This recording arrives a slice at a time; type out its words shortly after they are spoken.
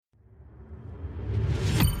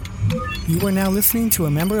You are now listening to a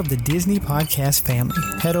member of the Disney Podcast family.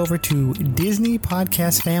 Head over to Disney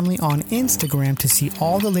Podcast Family on Instagram to see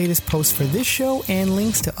all the latest posts for this show and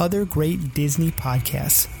links to other great Disney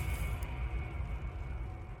podcasts.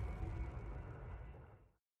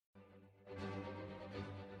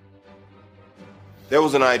 There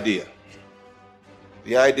was an idea.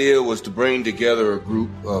 The idea was to bring together a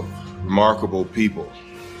group of remarkable people,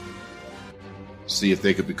 see if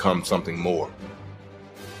they could become something more.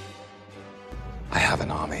 I have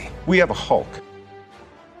an army. We have a Hulk.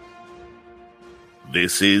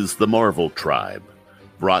 This is the Marvel Tribe,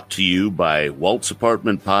 brought to you by Walt's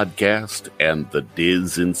Apartment Podcast and the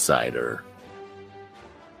Diz Insider.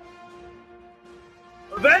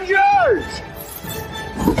 Avengers!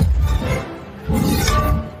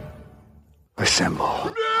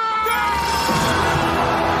 Assemble.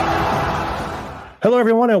 Hello,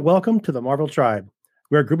 everyone, and welcome to the Marvel Tribe.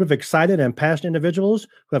 We're a group of excited and passionate individuals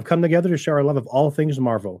who have come together to share our love of all things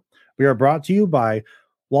Marvel. We are brought to you by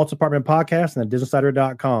Walt's Apartment Podcast and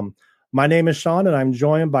TheDizinsider.com. My name is Sean, and I'm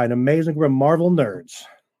joined by an amazing group of Marvel nerds.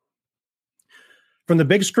 From the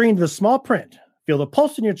big screen to the small print, feel the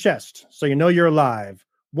pulse in your chest so you know you're alive.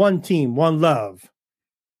 One team, one love.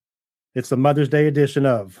 It's the Mother's Day edition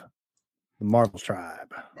of the Marvel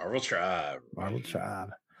Tribe. Marvel Tribe. Marvel Tribe.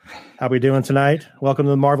 How we doing tonight? Welcome to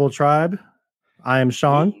the Marvel Tribe. I am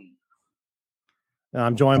Sean. And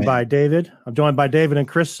I'm joined by David. I'm joined by David and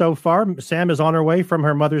Chris so far. Sam is on her way from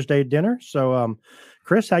her Mother's Day dinner. So,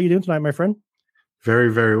 Chris, how you doing tonight, my friend?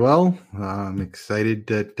 Very, very well. I'm excited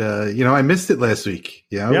that I missed it last week.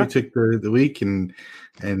 We took the week, and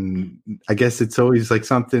I guess it's always like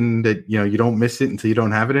something that you don't miss it until you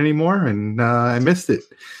don't have it anymore. And I missed it,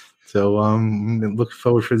 so I'm looking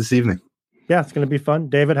forward for this evening. Yeah, it's going to be fun.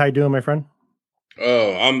 David, how you doing, my friend?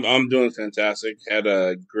 Oh, I'm doing fantastic. Had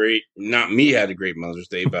a great Mother's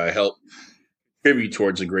Day, but I helped contribute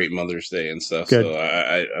towards a great Mother's Day and stuff. Good. So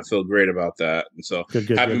I feel great about that. And so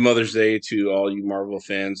happy Mother's Day to all you Marvel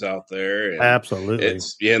fans out there. And absolutely.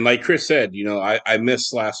 And like Chris said, I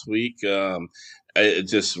missed last week. We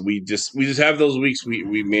just have those weeks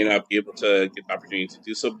we may not be able to get the opportunity to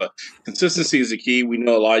do so, but consistency is the key. We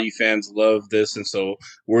know a lot of you fans love this, and so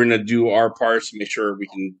we're going to do our parts to make sure we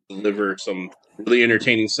can deliver some really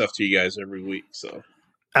entertaining stuff to you guys every week. So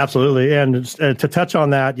absolutely. And to touch on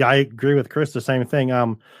that, I agree with Chris, the same thing.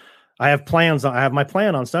 I have plans. I have my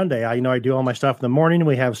plan on Sunday. I do all my stuff in the morning.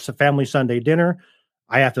 We have family Sunday dinner.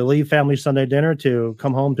 I have to leave family Sunday dinner to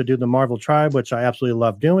come home to do the Marvel Tribe, which I absolutely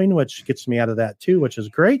love doing, which gets me out of that too, which is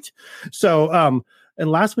great. So, and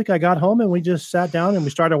last week I got home and we just sat down and we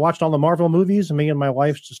started watching all the Marvel movies, and me and my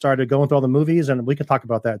wife just started going through all the movies, and we can talk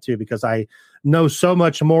about that too, because I know so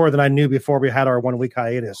much more than I knew before we had our 1 week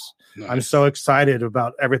hiatus. Nice. I'm so excited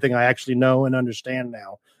about everything I actually know and understand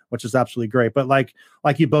now, which is absolutely great. But like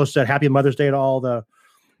you both said, happy Mother's Day to all the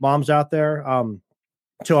moms out there.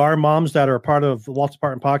 To our moms that are part of the Walt's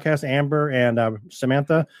Apartment Podcast, Amber and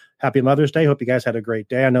Samantha, happy Mother's Day. Hope you guys had a great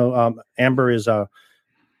day. I know Amber is, I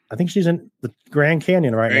think she's in the Grand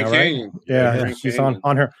Canyon right now, right? Yeah, she's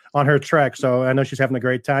on her trek. So I know she's having a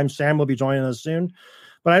great time. Sam will be joining us soon.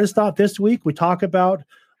 But I just thought this week we talk about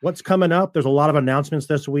what's coming up. There's a lot of announcements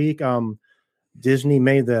this week. Disney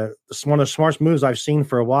made one of the smartest moves I've seen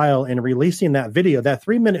for a while in releasing that video, that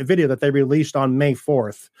 3-minute video that they released on May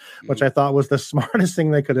 4th, which I thought was the smartest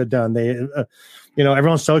thing they could have done. They,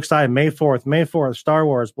 everyone's so excited. May 4th, Star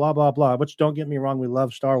Wars, blah, blah, blah, which don't get me wrong. We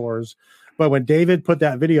love Star Wars. But when David put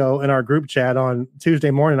that video in our group chat on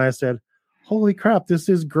Tuesday morning, I said, holy crap, this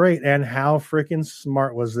is great. And how freaking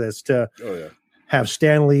smart was this to have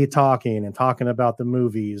Stan Lee talking about the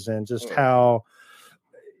movies and just how,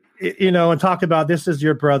 and talk about this is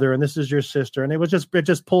your brother and this is your sister. And it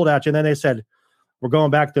just pulled at you. And then they said, we're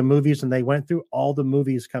going back to movies, and they went through all the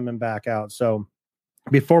movies coming back out. So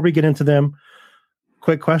before we get into them,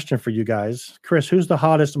 quick question for you guys. Chris, who's the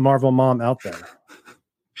hottest Marvel mom out there?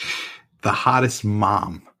 The hottest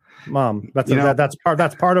mom. That's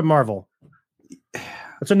part of Marvel.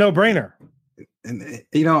 It's a no-brainer. And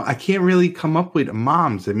I can't really come up with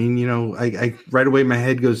moms. I mean, I right away my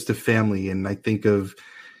head goes to family, and I think of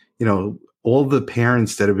all the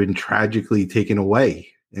parents that have been tragically taken away.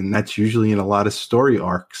 And that's usually in a lot of story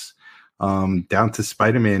arcs, down to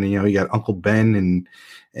Spider-Man. And, you got Uncle Ben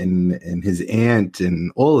and his aunt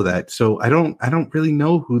and all of that. So I don't really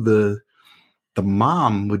know who the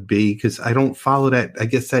mom would be, because I don't follow that, I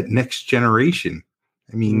guess, that next generation.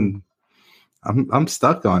 I mean, I'm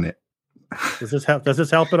stuck on it. Does this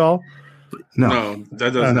help at all? No,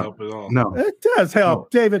 that doesn't help at all. No, it does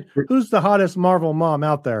help. No. David, who's the hottest Marvel mom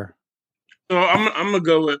out there? So I'm gonna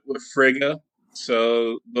go with Frigga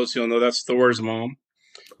So those who don't know, that's Thor's mom.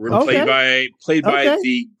 Okay. Played by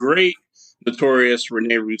the great, notorious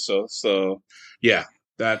Renee Russo. So yeah,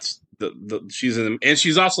 that's she's in, and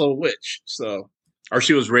she's also a witch. So, or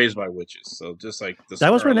she was raised by witches. So just like this,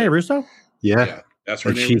 that was Renee Russo. Yeah, that's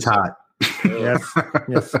Renee. She's Russo. Hot.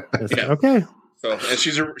 yes. Yeah. Okay. So, and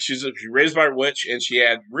she's raised by a witch, and she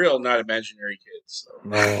had real, not imaginary kids. So.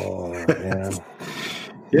 Oh, yeah.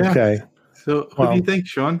 Yeah. Okay. So, what do you think,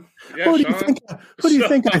 Sean? Yeah, Who Sean? do you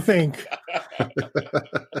think I think?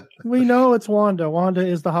 We know it's Wanda. Wanda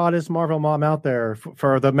is the hottest Marvel mom out there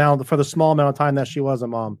for the small amount of time that she was a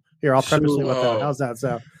mom. Here, I'll preface it with that. How's that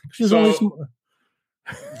sound? She's only.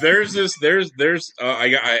 There's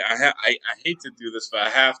I hate to do this, but I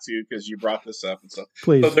have to because you brought this up and stuff.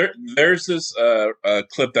 Please. So there's this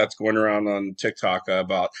clip that's going around on TikTok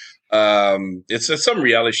about it's some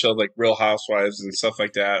reality show like Real Housewives and stuff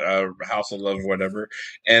like that, House of Love, whatever.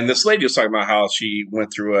 And this lady was talking about how she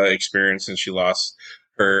went through an experience and she lost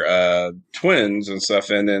her twins and stuff,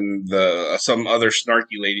 and then some other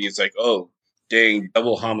snarky lady is like, "Oh, dang,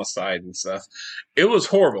 double homicide and stuff." It was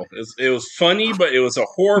horrible. It was funny, but it was a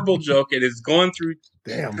horrible joke. It is going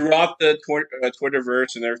throughout the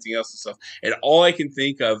Twitterverse and everything else and stuff. And all I can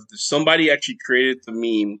think of, somebody actually created the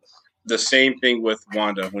meme, the same thing with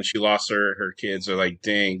Wanda when she lost her kids. They're like,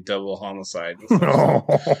 dang, double homicide. So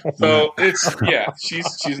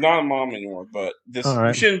she's not a mom anymore. But this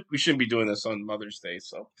we shouldn't be doing this on Mother's Day.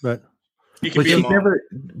 So, but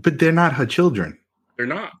they're not her children. They're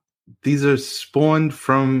not. These are spawned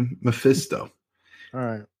from Mephisto. All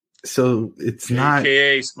right. So it's not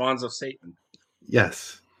AKA spawns of Satan.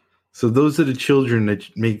 Yes. So those are the children that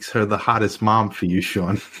makes her the hottest mom for you,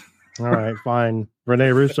 Sean. All right, fine.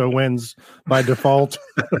 Renee Russo wins by default.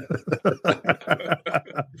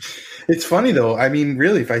 It's funny though. I mean,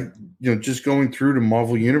 really, if I just going through the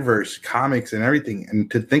Marvel Universe comics and everything, and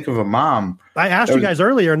to think of a mom. I asked you guys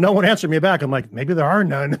earlier, no one answered me back. I'm like, maybe there are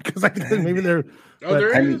none because maybe there.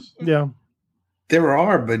 There is. Yeah, there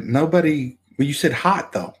are, but nobody. Well, you said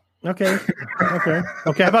hot though. Okay.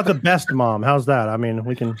 How about the best mom? How's that? I mean,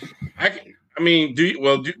 we can.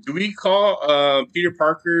 Do we call Peter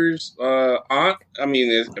Parker's aunt? I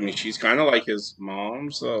mean, she's kind of like his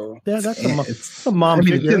mom, so yeah, that's a mom.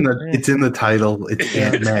 It's in the title. It's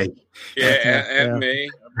Aunt May. Yeah, Aunt May.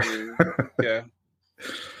 Yeah.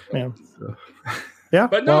 Yeah,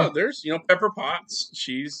 but no, there's Pepper Potts.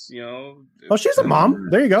 She's she's a mom.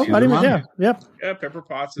 There you go. I didn't even. Yeah. Pepper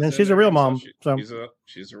Potts, and she's a real mom. So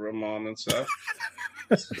she's a real mom and stuff.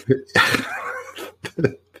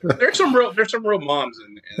 There's some real moms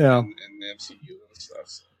in the MCU and stuff.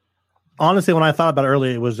 So. Honestly, when I thought about it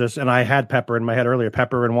earlier, it was just, and I had Pepper in my head earlier.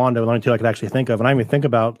 Pepper and Wanda were the only two I could actually think of, and I even think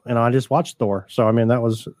about, I just watched Thor. So I mean, that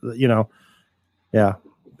was, yeah.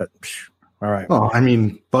 But all right. Well, I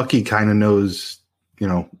mean, Bucky kind of knows,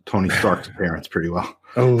 Tony Stark's parents pretty well.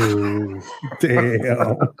 Oh,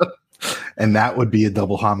 damn. And that would be a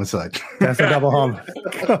double homicide. That's a double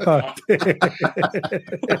homicide.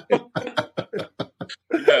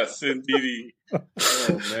 Yes, indeed.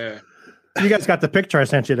 Oh man! You guys got the picture I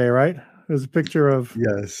sent you today, right? There's a picture of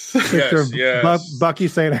Bucky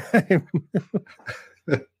saying, "Hey."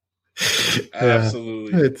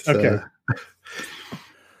 Absolutely. It's, okay.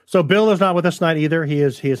 So Bill is not with us tonight either. He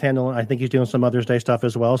is handling. I think he's doing some Mother's Day stuff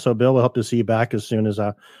as well. So Bill, we'll hope to see you back as soon as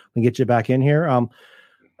we get you back in here.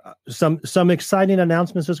 Some exciting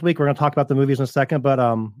announcements this week. We're going to talk about the movies in a second, but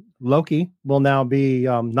Loki will now be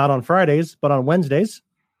not on Fridays, but on Wednesdays.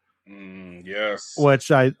 Yes.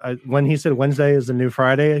 Which I when he said Wednesday is the new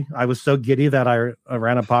Friday, I was so giddy that I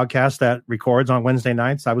ran a podcast that records on Wednesday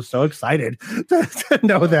nights. I was so excited to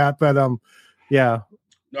know that. But yeah.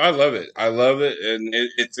 No, I love it. And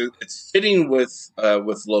it's fitting with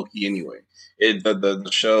Loki anyway. The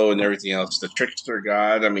show and everything else. The trickster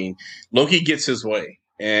god. I mean, Loki gets his way.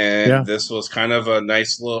 And this was kind of a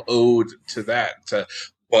nice little ode to that, to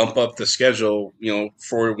bump up the schedule,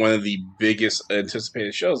 for one of the biggest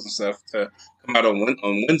anticipated shows and stuff to come out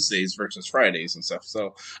on Wednesdays versus Fridays and stuff.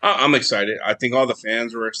 So I'm excited. I think all the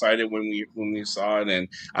fans were excited when we saw it, and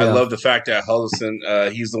I love the fact that Huddleston,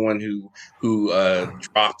 he's the one who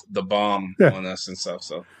dropped the bomb on us and stuff.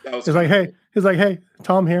 So that was He's like, hey,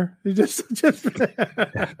 Tom here. He just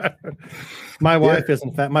my wife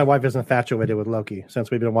isn't infatuated with Loki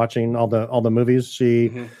since we've been watching all the movies.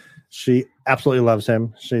 She absolutely loves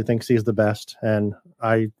him. She thinks he's the best. And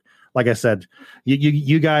like I said,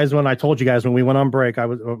 you guys, when I told you guys when we went on break,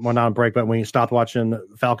 not on break, but when we stopped watching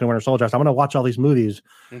Falcon Winter Soldier, I said, I'm going to watch all these movies.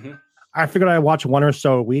 Mm-hmm. I figured I'd watch one or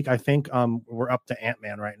so a week. I think we're up to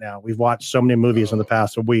Ant-Man right now. We've watched so many movies in the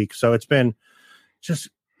past week. So it's been just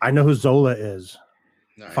I know who Zola is.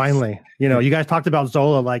 Nice. Finally, you guys talked about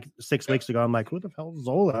Zola like 6 weeks ago. I'm like, who the hell is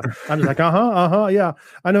Zola? I'm just like, yeah,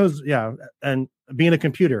 I know, yeah. And being a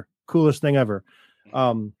computer, coolest thing ever.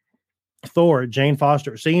 Thor, Jane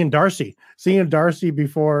Foster, seeing Darcy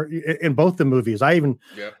before in both the movies.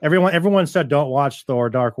 Everyone said don't watch Thor: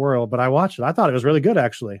 Dark World, but I watched it. I thought it was really good,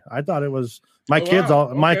 actually. I thought it was my kids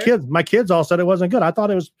all said it wasn't good. I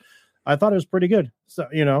thought it was pretty good. So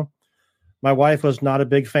my wife was not a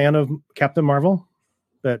big fan of Captain Marvel.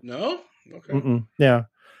 But no, okay, yeah,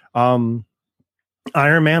 Iron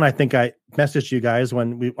Man. I think I messaged you guys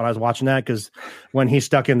when I was watching that, because when he's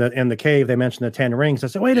stuck in the cave, they mentioned the 10 rings. I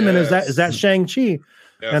said, wait a minute, is that Shang-Chi?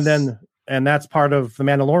 Yes. And that's part of the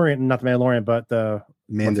Mandalorian, not the Mandalorian, but the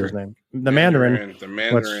Mandarin. What's his name? The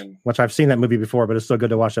Mandarin. Which I've seen that movie before, but it's still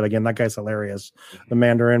good to watch it again. That guy's hilarious. The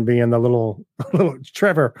Mandarin being the little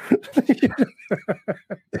Trevor.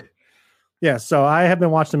 Yeah, so I have been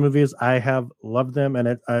watching the movies. I have loved them,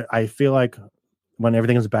 and I feel like when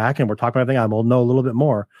everything is back and we're talking about everything, I will know a little bit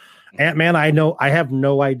more. Ant-Man, I have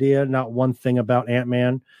no idea, not one thing about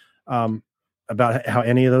Ant-Man, about how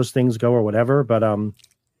any of those things go or whatever. But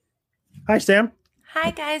hi, Sam. Hi,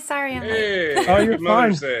 guys. Sorry I'm late. Oh, you're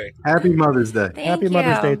fine. Happy Mother's Day. Thank you.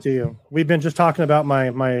 Mother's Day to you. We've been just talking about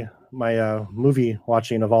my movie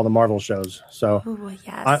watching of all the Marvel shows. So ooh,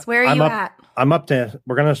 yes. Where are you at?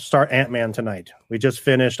 We're going to start Ant-Man tonight. We just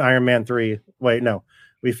finished Iron Man 3. Wait, no.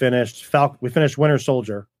 We finished Winter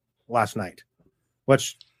Soldier last night,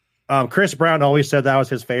 which Chris Brown always said that was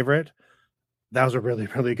his favorite. That was a really,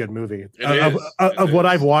 really good movie. Of what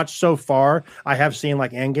I've watched so far, I have seen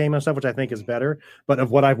like Endgame and stuff, which I think is better. But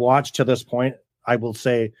of what I've watched to this point, I will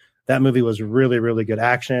say that movie was really, really good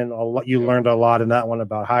action. You learned a lot in that one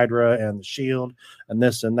about Hydra and the Shield and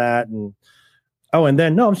this and that. And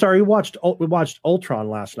we watched Ultron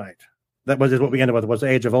last night. That was what we ended with, was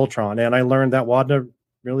Age of Ultron. And I learned that Wanda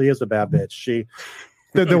really is a bad bitch.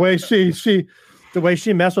 The way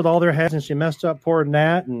she messed with all their heads, and she messed up poor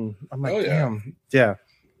Nat, and I'm like, damn, yeah.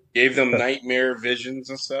 Gave them nightmare visions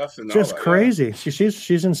and stuff, and just crazy. Yeah.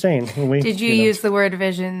 She's insane. Did you use the word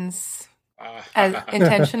visions as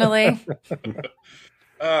intentionally?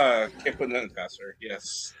 Can't put nothing past her.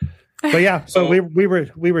 Yes, but yeah. So we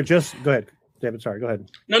were just go ahead, David. Sorry, go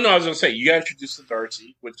ahead. No, I was gonna say you got introduced to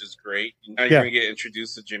Darcy, which is great. Now you're gonna get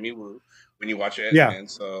introduced to Jimmy Woo when you watch it. Yeah.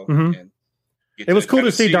 So. And it was cool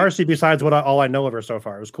to see Darcy besides all I know of her so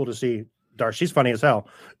far. It was cool to see Darcy. She's funny as hell.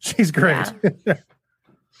 She's great. Yeah.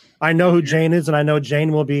 I know who Jane is, and I know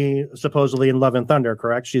Jane will be supposedly in Love and Thunder,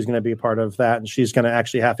 correct? She's going to be a part of that, and she's going to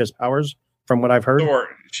actually have his powers, from what I've heard. Thor.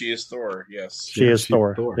 She is Thor, yes. She is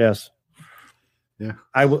Thor, yes. Yeah.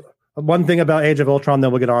 One thing about Age of Ultron,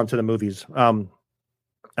 then we'll get on to the movies.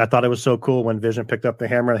 I thought it was so cool when Vision picked up the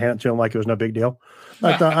hammer and handed it to him like it was no big deal.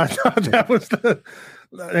 I thought that was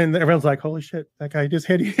and everyone's like, holy shit, that guy he just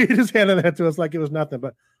handed that to us like it was nothing.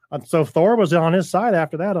 But so Thor was on his side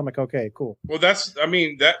after that. I'm like, okay, cool. Well,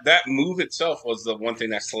 that move itself was the one thing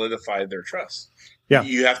that solidified their trust. Yeah.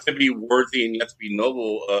 You have to be worthy and you have to be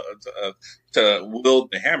noble to wield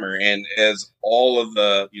the hammer. And as all of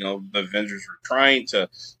the Avengers were trying to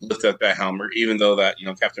lift up that hammer, even though that,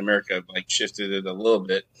 Captain America shifted it a little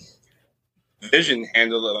bit, Vision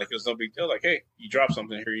handled it like it was no big deal. Like, hey, you dropped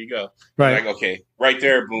something, here you go. Right. Like, okay, right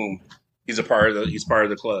there, boom. He's part of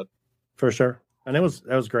the club. For sure. And that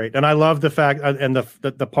was great. And I love the fact and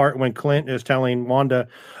the part when Clint is telling Wanda,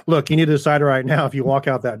 look, you need to decide right now, if you walk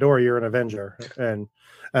out that door, you're an Avenger. And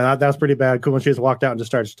that's pretty bad. Cool. When she just walked out and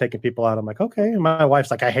just starts taking people out, I'm like, okay. And my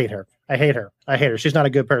wife's like, I hate her. She's not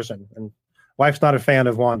a good person. And wife's not a fan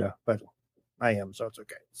of Wanda, but I am, so it's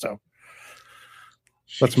okay. So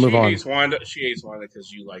let's move on. She hates Wanda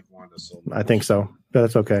because you like Wanda so much. I think so, but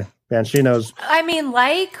that's okay. And she knows. I mean,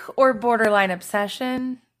 or borderline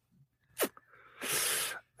obsession.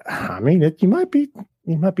 I mean, you might be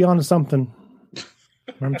onto something.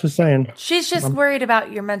 I'm just saying. She's just worried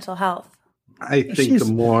about your mental health. I think the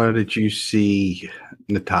more that you see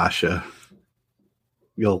Natasha,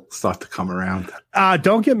 you'll start to come around.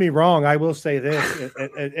 Don't get me wrong. I will say this,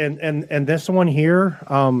 and this one here,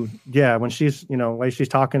 when she's, like she's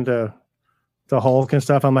talking to Hulk and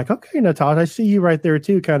stuff, I'm like, okay, Natasha, I see you right there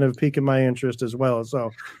too, kind of piquing my interest as well. So,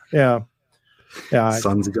 yeah.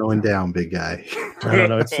 Sun's going down, big guy. I don't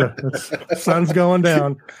know. It's sun's going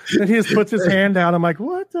down, and he just puts his hand out. I'm like,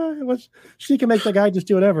 what? She can make the guy just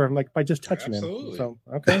do whatever. I'm like, by just touching him. So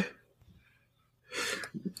okay.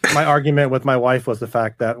 My argument with my wife was the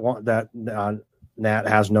fact that Nat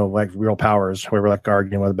has no real powers. We were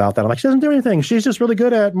arguing about that. I'm like, she doesn't do anything. She's just really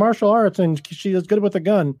good at martial arts, and she is good with a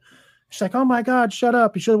gun. She's like, "Oh my God, shut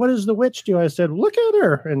up!" She said, "What does the witch do?" I said, "Look at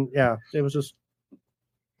her." And yeah, it was just.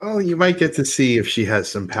 Oh, you might get to see if she has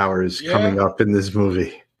some powers coming up in this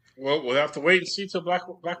movie. Well, we'll have to wait and see till Black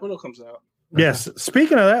Widow comes out. Yes.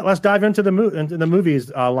 Speaking of that, let's dive into the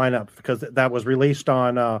movies lineup, because that was released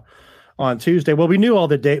on Tuesday. Well, we knew all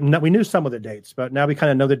the date. We knew some of the dates, but now we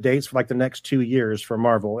kind of know the dates for like the next 2 years for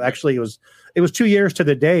Marvel. Actually, it was 2 years to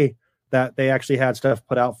the day that they actually had stuff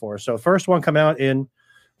put out for. So first one come out in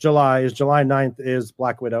July 9th is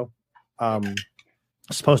Black Widow.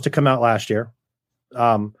 Supposed to come out last year.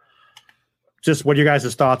 Just what are your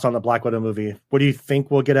guys' thoughts on the Black Widow movie? What do you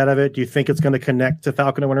think we'll get out of it? Do you think it's going to connect to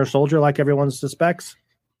Falcon and Winter Soldier like everyone suspects?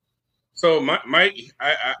 So I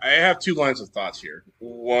have two lines of thoughts here.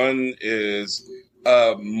 One is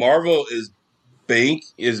Marvel is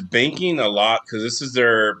banking a lot because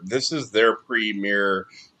this is their premiere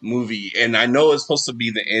movie, and I know it's supposed to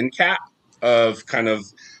be the end cap of kind of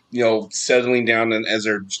settling down and as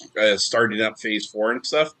they're starting up Phase 4 and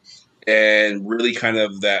stuff. And really kind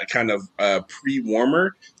of that kind of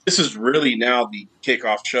pre-warmer. This is really now the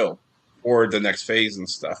kickoff show for the next phase and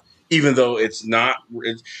stuff. Even though it's not,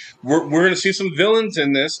 we're going to see some villains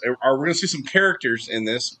in this, or we're going to see some characters in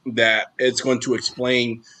this that it's going to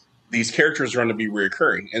explain. These characters are going to be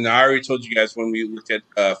reoccurring. And I already told you guys when we looked at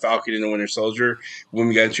Falcon and the Winter Soldier, when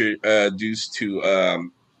we got introduced to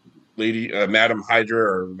Madam Hydra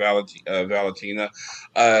or Valentina,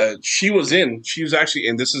 she was actually,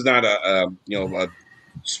 and this is not a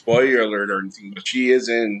spoiler alert or anything, but she is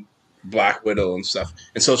in Black Widow and stuff,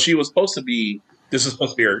 and so she was supposed to be. This is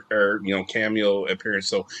supposed to be her cameo appearance.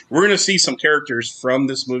 So we're going to see some characters from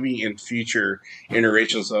this movie in future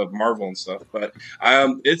iterations of Marvel and stuff. But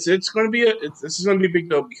it's going to be this is going to be a big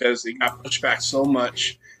deal because it got pushed back so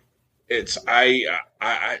much.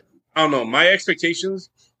 I don't know, my expectations.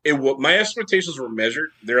 My expectations were measured.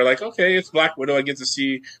 They're like, okay, it's Black Widow. I get to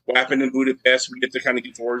see what happened in Budapest. We get to kind of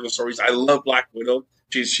get the origin stories. I love Black Widow.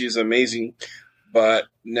 She's amazing. But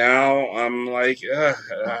now I'm like,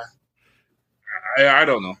 I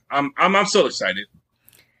don't know. I'm still excited.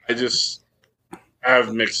 I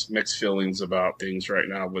have mixed feelings about things right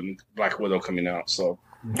now with Black Widow coming out. So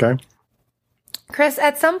okay. Chris,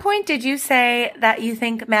 at some point, did you say that you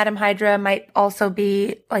think Madam Hydra might also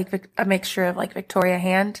be like a mixture of like Victoria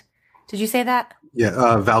Hand? Did you say that?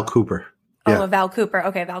 Yeah, Val Cooper. Oh, Val Cooper.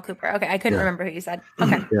 Okay, Val Cooper. Okay, I couldn't remember who you said.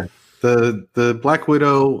 Okay. Yeah. The Black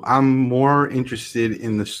Widow, I'm more interested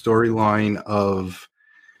in the storyline of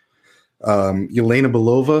Yelena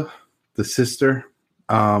Belova, the sister.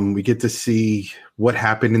 We get to see what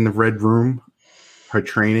happened in the Red Room, her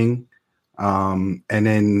training. And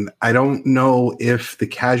then I don't know if the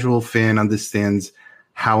casual fan understands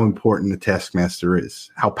how important the Taskmaster is,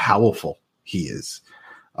 how powerful he is.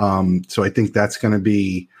 So I think that's going to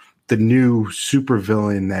be the new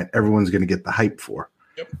supervillain that everyone's going to get the hype for.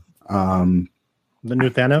 Yep. The new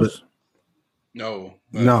Thanos? No.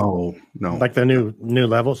 Like the new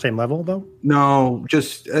level, same level though? No,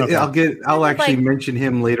 just okay. I'll actually mention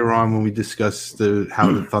him later on when we discuss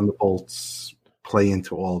how the Thunderbolts play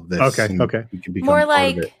into all of this. Okay. He can become more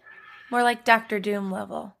part of it. like Doctor Doom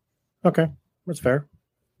level. Okay, that's fair.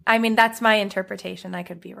 I mean, that's my interpretation. I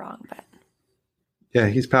could be wrong, but yeah,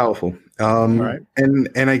 he's powerful. Right. And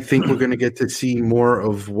I think we're going to get to see more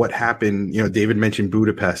of what happened. David mentioned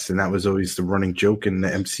Budapest, and that was always the running joke in the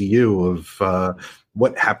MCU of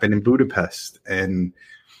what happened in Budapest. And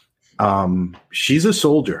she's a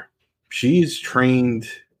soldier. She's trained.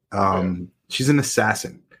 She's an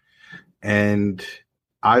assassin. And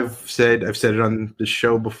I've said it on the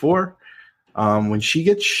show before. When she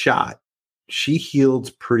gets shot, she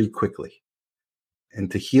heals pretty quickly. And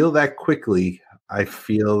to heal that quickly, I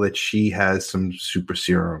feel that she has some super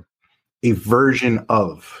serum, a version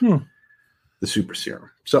of the super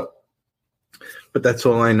serum. So, but that's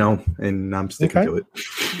all I know, and I'm sticking to it.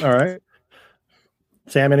 All right.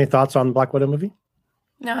 Sam, any thoughts on Black Widow movie?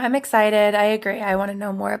 No, I'm excited. I agree. I want to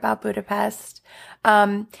know more about Budapest.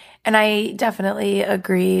 And I definitely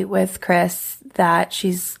agree with Chris that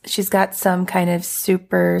she's got some kind of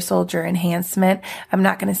super soldier enhancement. I'm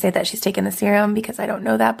not going to say that she's taken the serum because I don't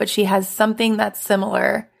know that, but she has something that's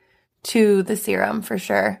similar to the serum for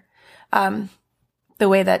sure. The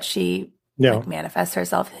way that she manifests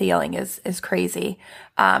herself healing is crazy.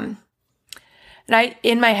 And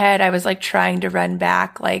in my head, I was like trying to run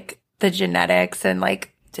back like the genetics and like,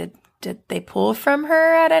 did they pull from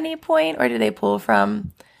her at any point, or did they pull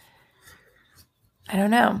from? I don't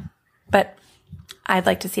know, but I'd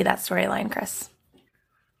like to see that storyline, Chris.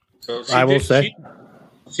 So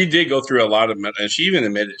She did go through a lot of, and she even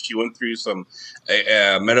admitted she went through some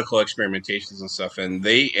medical experimentations and stuff, and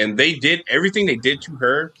they did everything they did to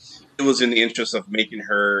her. It was in the interest of making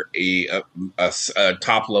her a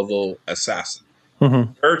top level assassin.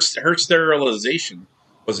 Mm-hmm. Her sterilization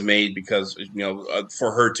was made because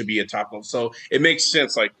for her to be a top level. So it makes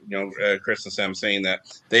sense, like Chris and Sam saying that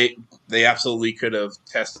they absolutely could have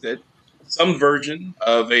tested some version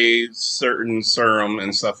of a certain serum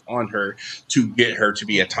and stuff on her to get her to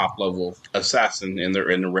be a top level assassin in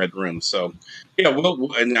the Red Room. So yeah,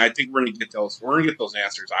 and I think we're gonna get those. We're gonna get those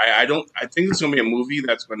answers. I think it's gonna be a movie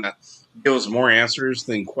that's gonna give us more answers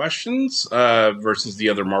than questions versus the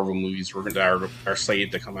other Marvel movies are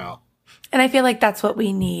slated to come out. And I feel like that's what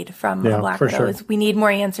we need from Black Widow. Is we need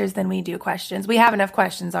more answers than we do questions. We have enough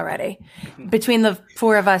questions already. Between the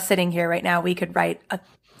four of us sitting here right now, we could write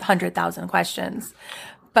 100,000 questions.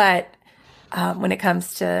 But when it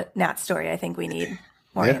comes to Nat's story, I think we need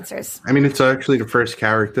more answers. I mean, it's actually the first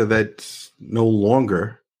character that's no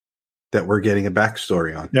longer that we're getting a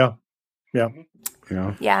backstory on. Yeah.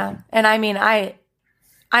 Yeah. And I mean,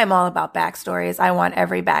 I'm all about backstories. I want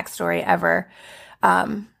every backstory ever.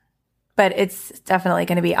 But it's definitely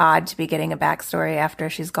going to be odd to be getting a backstory after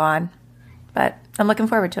she's gone. But I'm looking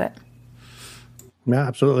forward to it. Yeah,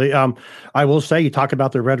 absolutely. I will say, you talk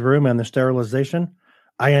about the Red Room and the sterilization.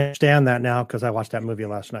 I understand that now because I watched that movie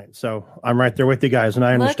last night. So I'm right there with you guys, and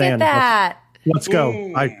I understand. Look at that. Let's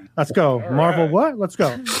go. Let's go. Marvel, what? Let's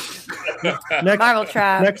go. Next, Marvel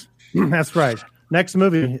Trap. That's right. Next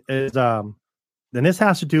movie is, and this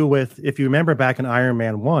has to do with, if you remember back in Iron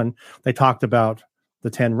Man 1, they talked about the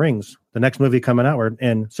 10 rings. The next movie coming out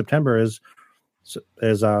in September is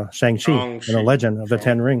Shang-Chi and the Legend of the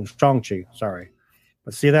 10 Rings. Shang-Chi, sorry.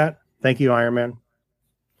 But see that? Thank you, Iron Man.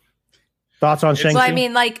 Thoughts on Shang-Chi? Well, I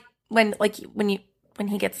mean, like when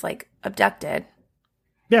he gets like abducted.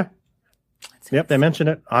 Yeah. Yep, they mentioned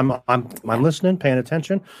it. I'm listening, paying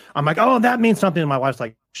attention. I'm like, oh, that means something. And my wife's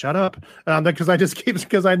like, shut up,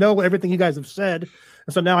 because I know everything you guys have said,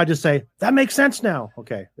 and so now I just say that makes sense now.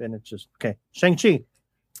 Okay, and it's just okay. Shang-Chi,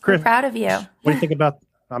 Chris, I'm proud of you. What do you think about?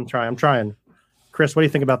 I'm trying. Chris, what do you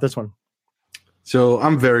think about this one? So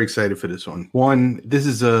I'm very excited for this one. This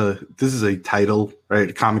is a title, right?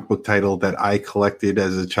 A comic book title that I collected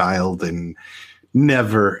as a child, and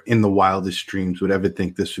never in the wildest dreams would ever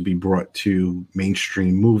think this would be brought to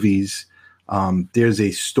mainstream movies. There's a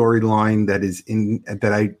storyline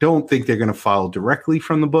that I don't think they're going to follow directly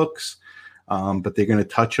from the books, but they're going to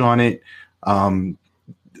touch on it. We're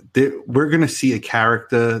going to see a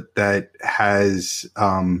character that has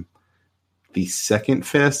the second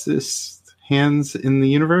fastest hands in the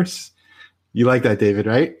universe. You like that, David,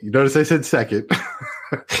 right? You notice I said second.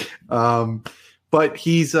 But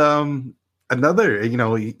he's another,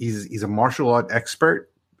 he's a martial art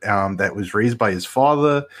expert that was raised by his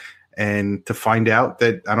father. And to find out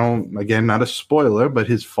that, not a spoiler, but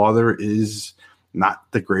his father is not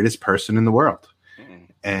the greatest person in the world.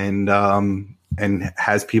 And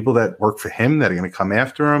has people that work for him that are going to come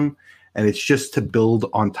after him. And it's just to build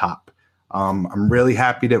on top. I'm really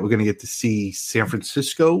happy that we're going to get to see San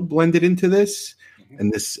Francisco blended into this.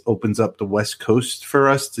 And this opens up the West Coast for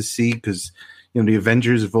us to see, because, the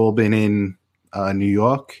Avengers have all been in New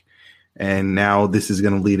York. And now this is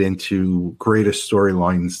going to lead into greater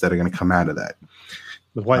storylines that are going to come out of that.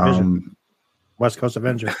 With White Vision, West Coast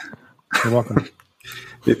Avenger. You're welcome.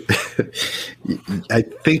 I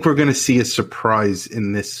think we're going to see a surprise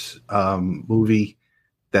in this movie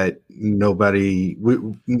that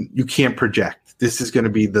you can't project. This is going to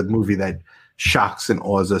be the movie that shocks and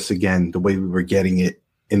awes us again, the way we were getting it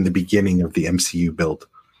in the beginning of the MCU build.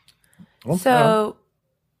 So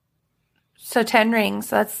 10 rings,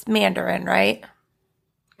 that's Mandarin, right?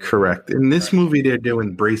 Correct. In this movie, they're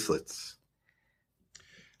doing bracelets.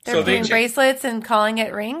 They're doing bracelets and calling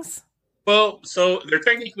it rings? Well, so they're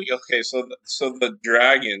technically okay. So the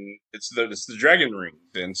dragon, it's the dragon ring,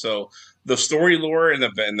 and so the story lore in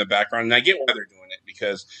the background, and I get why they're doing it,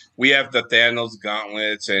 because we have the Thanos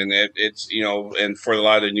gauntlets, and it's and for a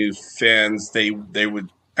lot of the new fans, they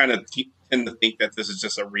would kind of tend to think that this is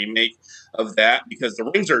just a remake of that, because the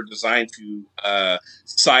rings are designed to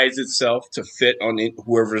size itself to fit on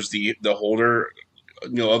whoever's the holder,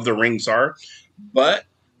 of the rings are, but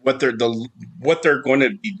what they're going to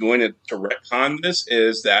be doing to retcon this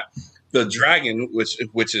is that the dragon,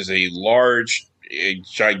 which is a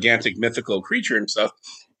gigantic mythical creature and stuff,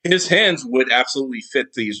 his hands would absolutely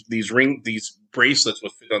fit these bracelets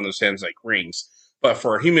would fit on those hands like rings. But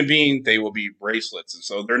for a human being, they will be bracelets, and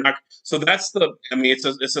so they're not. So that's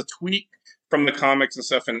it's a tweak from the comics and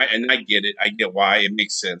stuff, and I get it. I get why it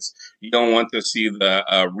makes sense. You don't want to see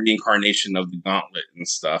the reincarnation of the Gauntlet and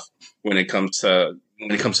stuff when it comes to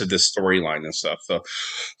this storyline and stuff.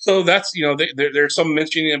 So that's there's some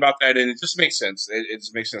mentioning about that, and it just makes sense. It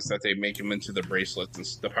just makes sense that they make him into the bracelets and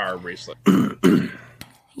the power bracelet.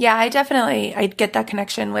 Yeah, I get that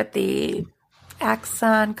connection with the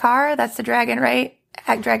Axon car. That's the dragon, right?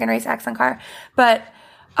 Dragon Race Axon car. But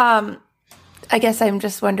I guess I'm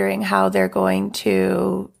just wondering how they're going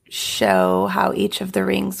to show how each of the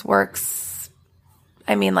rings works.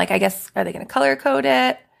 I mean, I guess, are they going to color code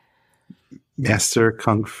it? Master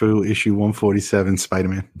Kung Fu issue 147,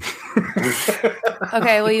 Spider-Man.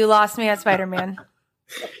 Okay, well, you lost me at Spider-Man.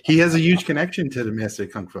 He has a huge connection to the Master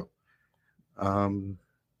Kung Fu.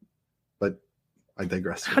 But I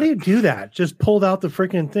digress. How do you do that? Just pulled out the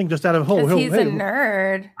freaking thing just out of hole. He's a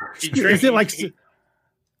nerd. Is it like?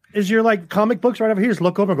 Is your comic books right over here? Just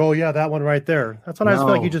look over and go, oh, yeah, that one right there. That's what I feel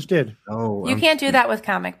like you just did. No, you can't do that with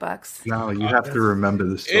comic books. No, you have to remember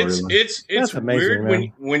the storyline. It's amazing,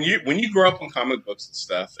 weird when you grow up on comic books and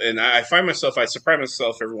stuff. And I surprise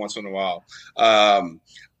myself every once in a while.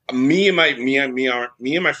 Me and my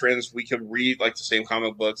friends, we could read the same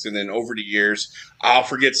comic books, and then over the years, I'll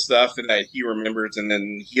forget stuff that he remembers, and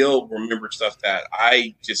then he'll remember stuff that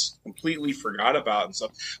I just completely forgot about and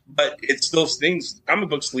stuff. But it's those things. Comic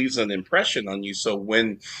books leaves an impression on you. So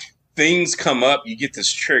when things come up, you get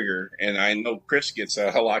this trigger, and I know Chris gets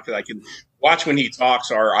a lot because I can watch when he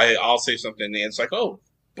talks, or I'll say something, and it's like, oh.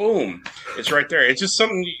 Boom! It's right there. It's just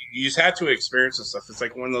something you just had to experience and stuff. It's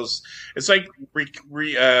like one of those. It's like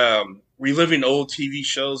reliving old TV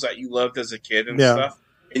shows that you loved as a kid and stuff,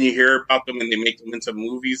 and you hear about them and they make them into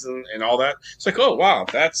movies and all that. It's like, oh wow,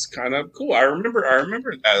 that's kind of cool. I remember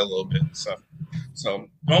that a little bit and stuff. So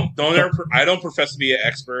don't ever. I don't profess to be an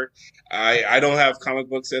expert. I don't have comic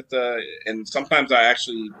books and sometimes I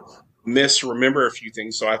actually misremember a few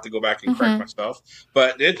things, so I have to go back and correct myself.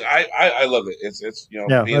 But I love it. It's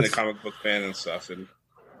being a comic book fan and stuff. And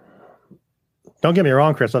don't get me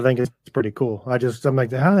wrong, Chris. I think it's pretty cool. I'm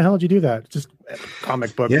like, how the hell did you do that? Just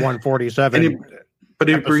comic book 147. But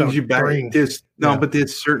it brings you back. But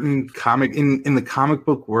there's certain comic in the comic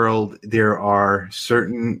book world. There are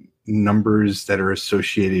certain numbers that are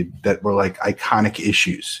associated that were iconic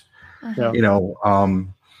issues. And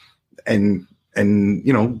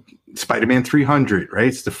Spider-Man 300, right?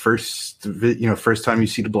 It's the first time you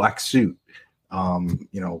see the black suit.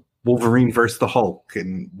 Wolverine versus the Hulk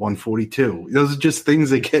and 142. Those are just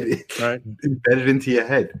things that get embedded into your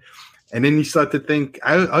head. And then you start to think,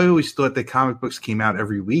 I always thought that comic books came out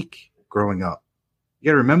every week growing up. You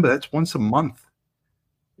got to remember, that's once a month.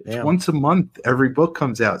 It's once a month, every book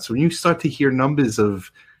comes out. So when you start to hear numbers of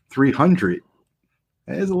 300,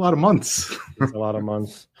 there's a lot of months. That's a lot of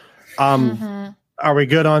months. Are we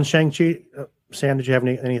good on Shang-Chi? Sam, did you have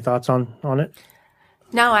any thoughts on it?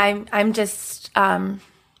 No, I'm just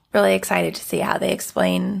really excited to see how they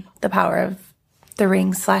explain the power of the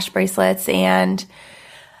rings / bracelets, and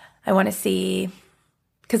I want to see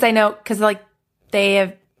because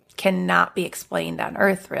they cannot be explained on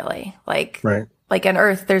Earth really. Like on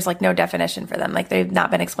Earth, there's no definition for them. They've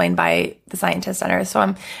not been explained by the scientists on Earth. So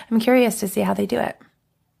I'm curious to see how they do it.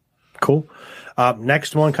 Cool.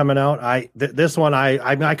 Next one coming out. This one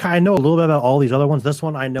I kind of know a little bit about all these other ones. This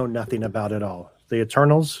one I know nothing about at all. The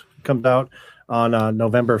Eternals comes out on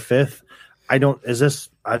November 5th. It's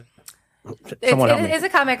a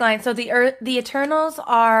comic line. So the Eternals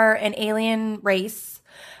are an alien race,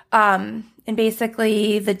 and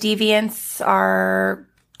basically the Deviants are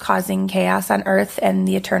causing chaos on Earth, and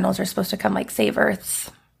the Eternals are supposed to come save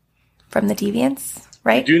Earth from the Deviants.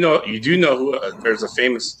 Right. You do know who there's a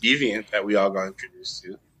famous deviant that we all got introduced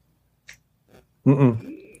to.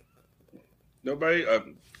 Nobody.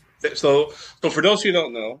 So for those who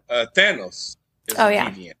don't know, Thanos is a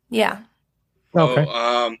deviant. Yeah. Okay.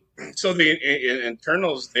 So the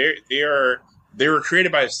Eternals, they were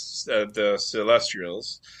created by the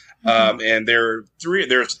Celestials. And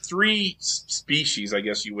there's three species, I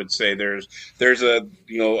guess you would say. There's a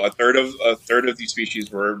third of these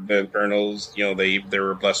species were the Eternals. They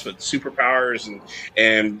were blessed with superpowers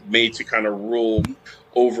and made to kind of rule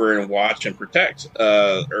over and watch and protect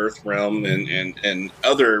Earth realm and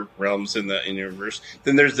other realms in the universe.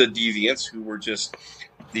 Then there's the Deviants, who were just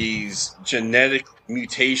these genetic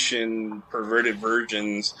mutation perverted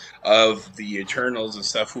versions of the Eternals and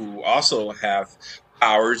stuff, who also have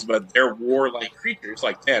powers, but they're warlike creatures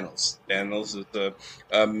like Thanos. Thanos is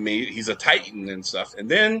he's a Titan and stuff. And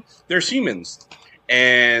then there's humans.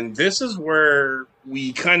 And this is where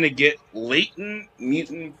we kind of get latent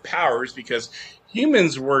mutant powers, because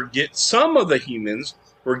some of the humans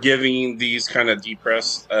were giving these kind of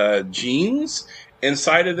depressed genes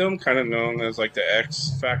inside of them, kind of known as like the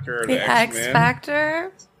X Factor or the X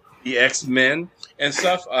Factor, the X-Men and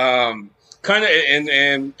stuff. Kind of, and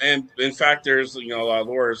in fact, there's a lot of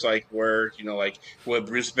lore is like where like when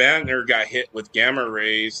Bruce Banner got hit with gamma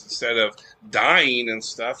rays, instead of dying and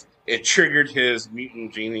stuff, it triggered his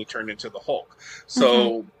mutant gene and he turned into the Hulk.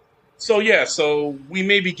 So so we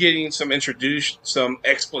may be getting some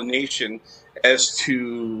explanation as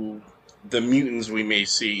to the mutants we may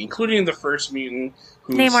see, including the first mutant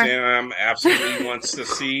who Namor. Sam absolutely wants to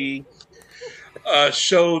see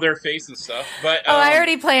show their face and stuff. But I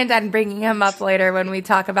already planned on bringing him up later when we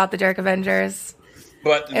talk about the Dark Avengers.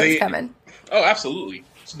 But it's coming. Oh, absolutely.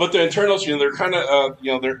 But the Internals, they're kind of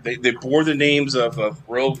they bore the names of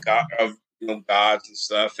real gods and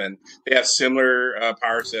stuff, and they have similar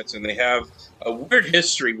power sets, and they have a weird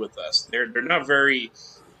history with us. They're not very,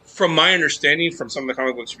 from my understanding, from some of the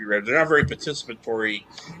comic books we read, they're not very participatory,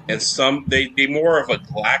 and some they more of a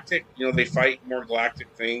galactic. They fight more galactic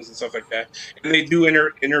things and stuff like that, and they do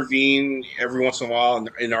intervene every once in a while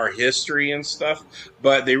in our history and stuff.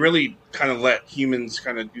 But they really kind of let humans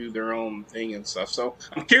kind of do their own thing and stuff. So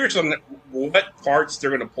I'm curious on what parts they're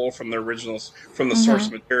going to pull from the originals, from the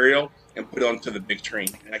source material, and put onto the big train.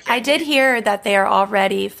 I did hear that they are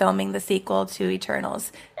already filming the sequel to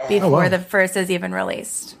Eternals before the first is even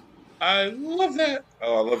released. I love that.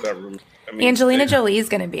 Oh, I love that room. I mean, Angelina Jolie is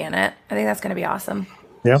going to be in it. I think that's going to be awesome.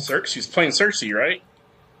 Yeah, she's playing Cersei, right?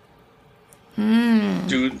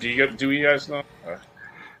 Do you guys know?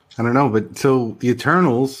 I don't know, but so the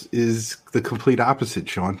Eternals is the complete opposite,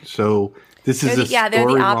 Sean. So this is they're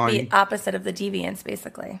the opposite of the Deviants,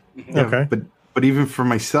 basically. Yeah, okay, but even for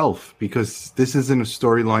myself, because this isn't a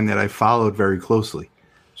storyline that I followed very closely,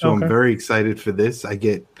 so I'm very excited for this. I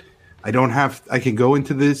can go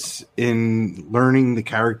into this in learning the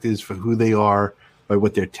characters for who they are by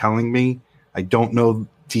what they're telling me. I don't know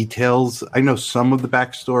details. I know some of the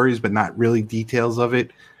backstories, but not really details of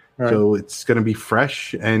it. Right. So it's going to be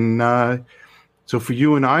fresh. And so for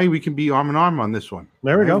you and I, we can be arm in arm on this one.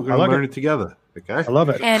 There we go. We're going to learn it together. Okay. I love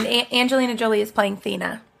it. And Angelina Jolie is playing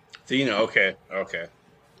Thena. Okay.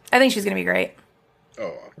 I think she's going to be great.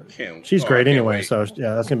 Oh, I can't. She's great anyway. Wait. So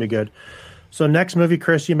yeah, that's going to be good. So next movie,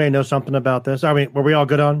 Chris, you may know something about this. I mean, were we all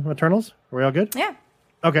good on Eternals? Were we all good? Yeah.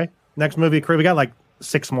 Okay. Next movie, Chris, we got like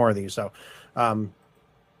 6 more of these. So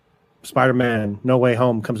Spider-Man No Way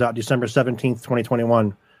Home comes out December 17th,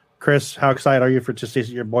 2021. Chris, how excited are you to see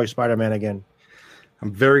your boy Spider-Man again?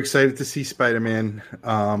 I'm very excited to see Spider-Man.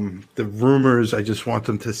 The rumors, I just want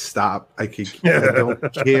them to stop. I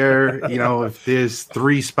don't care, if there's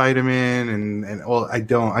 3 Spider-Man and all. I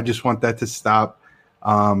don't. I just want that to stop.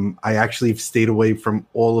 I actually have stayed away from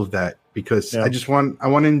all of that because I want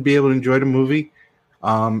to be able to enjoy the movie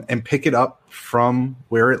and pick it up from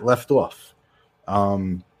where it left off.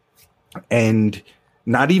 And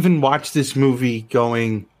not even watch this movie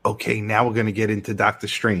going, okay, now we're going to get into Doctor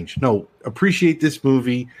Strange. No, appreciate this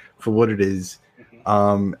movie for what it is,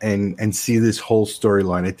 and see this whole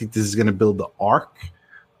storyline. I think this is going to build the arc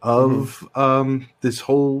of this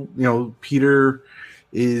whole, Peter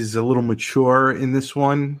is a little mature in this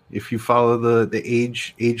one if you follow the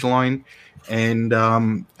age line, and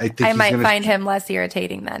I think I might find him less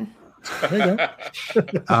irritating then.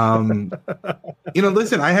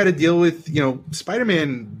 Listen, I had to deal with,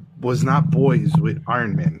 Spider-Man was not boys with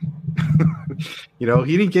Iron Man. He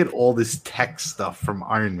didn't get all this tech stuff from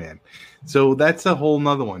Iron Man. So that's a whole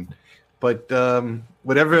nother one. But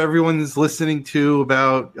whatever everyone's listening to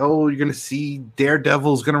about, you're going to see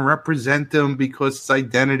Daredevil's going to represent them because it's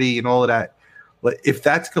identity and all of that. If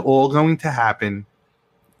that's all going to happen,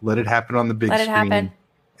 let it happen on the big screen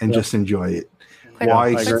and just enjoy it.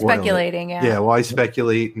 Why speculating? Why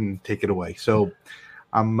speculate and take it away? So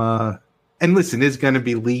and listen, there's going to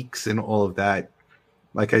be leaks and all of that.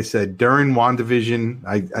 Like I said, during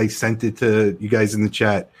WandaVision, I sent it to you guys in the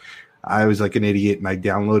chat. I was like an idiot and I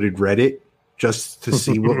downloaded Reddit just to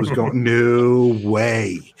see what was going. No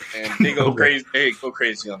way. And they go crazy. They go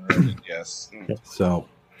crazy on Reddit. Yes. So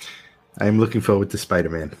I'm looking forward to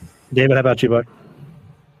Spider-Man. David, how about you, bud?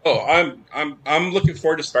 Oh, I'm looking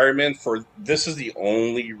forward to Spider-Man this is the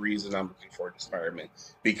only reason I'm looking forward to Spider-Man,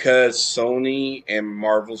 because Sony and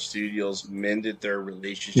Marvel Studios mended their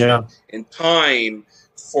relationship in time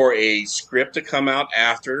for a script to come out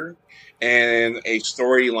after and a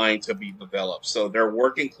storyline to be developed. So they're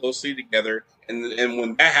working closely together, and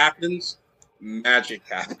when that happens, magic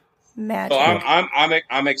happens. Magic. So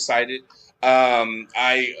I'm excited. The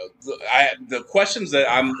questions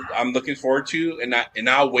that I'm looking forward to, and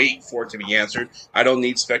I'll wait for it to be answered. I don't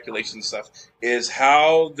need speculation stuff. Is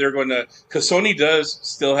how they're going to, because Sony does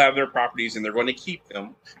still have their properties and they're going to keep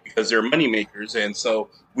them because they're money makers, and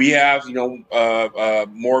so we have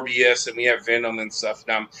Morbius and we have Venom and stuff.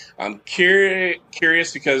 Now I'm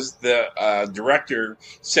curious because the director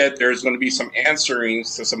said there's going to be some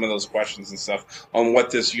answerings to some of those questions and stuff on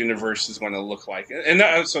what this universe is going to look like,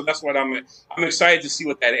 and so that's what I'm excited to see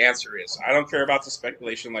what that answer is. I don't care about the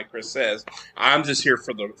speculation, like Chris says. I'm just here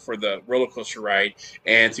for the roller coaster ride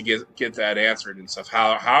and to get that answered and stuff.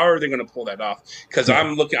 How are they going to pull that off? Because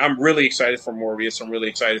I'm really excited for Morbius. I'm really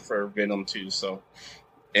excited for Venom too. So.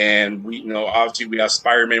 And we, obviously we have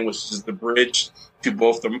Spider-Man, which is the bridge to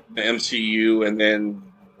both the MCU, and then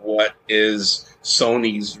what is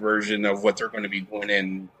Sony's version of what they're going to be doing,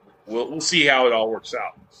 and we'll see how it all works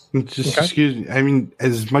out. Excuse me. I mean,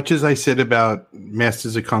 as much as I said about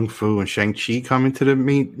Masters of Kung Fu and Shang-Chi coming to the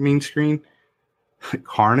main screen,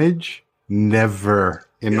 Carnage, never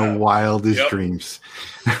in the wildest dreams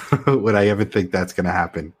would I ever think that's going to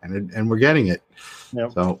happen, and we're getting it.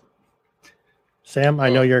 Yep. So. Sam, I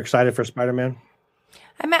know you're excited for Spider-Man.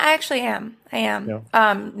 I actually am. I am. Yeah.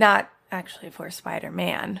 Not actually for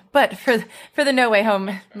Spider-Man, but for the No Way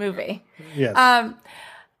Home movie. Yes.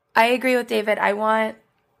 I agree with David. I want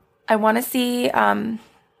to see. I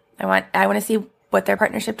want to see what their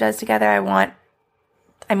partnership does together.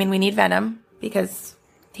 we need Venom because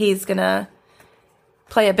he's gonna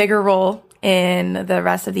play a bigger role in the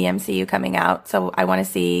rest of the MCU coming out. So I want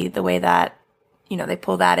to see the way that they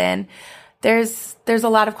pull that in. There's a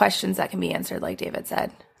lot of questions that can be answered, like David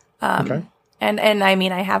said. Okay. And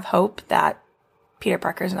I have hope that Peter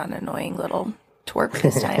Parker's not an annoying little twerp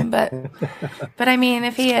this time, but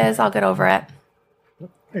if he is, I'll get over it.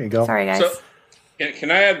 There you go. Sorry, guys. So, can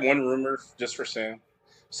I add one rumor just for Sam?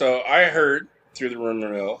 So I heard through the rumor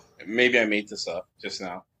mill, maybe I made this up just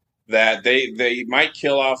now, that they might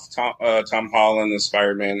kill off Tom Holland as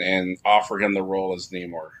Spider-Man and offer him the role as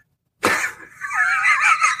Namor.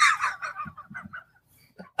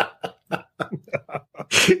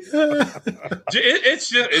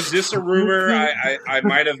 It's just a rumor I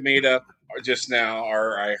might have made up just now,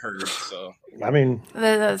 or I heard. So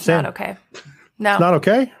that's Sam, not okay. No, it's not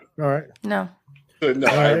okay. All right. No. No,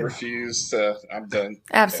 I refuse to. I'm done.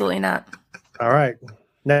 Absolutely not. All right.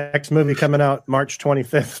 Next movie coming out March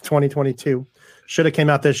 25th, 2022. Should have came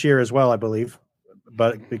out this year as well, I believe,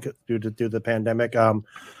 but because due to the pandemic,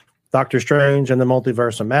 Doctor Strange and the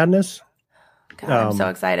Multiverse of Madness. God, I'm so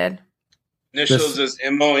excited. Initials is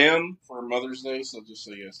MOM for Mother's Day, so just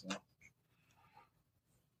so you guys know.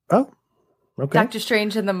 Oh, okay. Doctor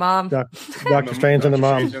Strange and the mom. Doctor Strange and the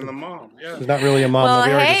mom. Strange and the mom. Yeah. She's not really a mom. Well,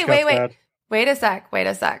 hey, wait a sec.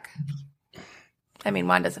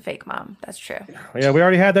 Wanda's a fake mom. That's true. Yeah, we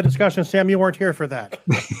already had that discussion. Sam, you weren't here for that.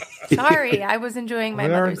 Sorry, I was enjoying my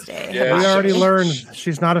Mother's Day. Yeah, we already learned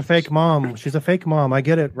she's not a fake mom. She's a fake mom. I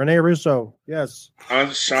get it. Renee Russo. Yes.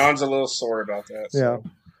 Sean's a little sore about that. So. Yeah.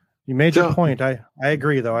 You made your point. I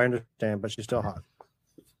agree, though. I understand, but she's still hot.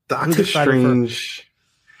 Doctor Strange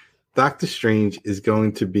is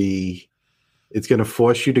going to be. It's going to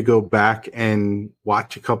force you to go back and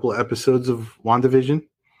watch a couple of episodes of WandaVision.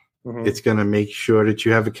 Mm-hmm. It's going to make sure that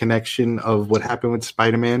you have a connection of what happened with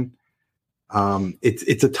Spider-Man.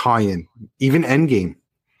 It's a tie-in, even Endgame,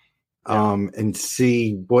 and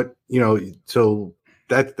see what So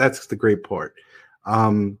that's the great part.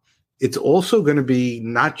 It's also going to be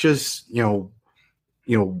not just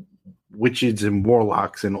witches and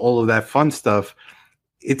warlocks and all of that fun stuff.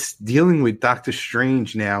 It's dealing with Doctor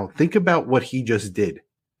Strange now. Think about what he just did.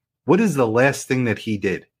 What is the last thing that he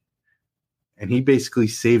did? And he basically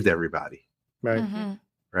saved everybody. Right. Mm-hmm.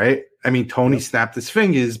 Right? Tony snapped his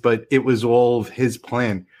fingers, but it was all of his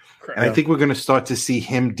plan. Correct. And I think we're going to start to see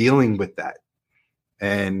him dealing with that.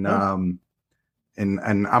 And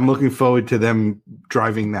and I'm looking forward to them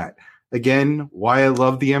driving that. Again, why I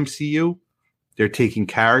love the MCU, they're taking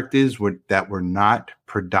characters that were not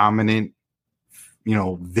predominant,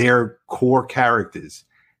 their core characters,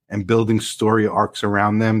 and building story arcs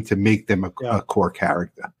around them to make them a core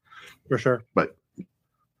character. For sure. But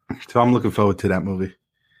so I'm looking forward to that movie.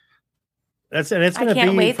 It's going to be. I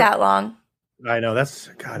can't wait that long. I know that's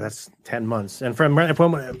 10 months. And from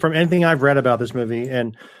anything I've read about this movie,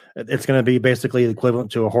 and it's going to be basically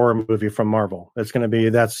equivalent to a horror movie from Marvel. It's going to be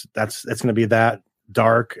it's going to be that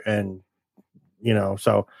dark, and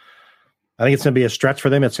so I think it's going to be a stretch for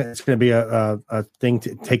them. It's going to be a thing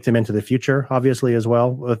to take them into the future, obviously, as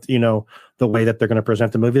well, with the way that they're going to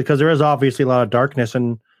present the movie, because there is obviously a lot of darkness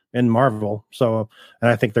and in Marvel. So,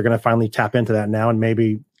 and I think they're going to finally tap into that now and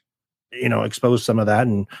maybe, expose some of that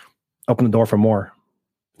and open the door for more.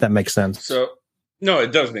 If that makes sense. So, no,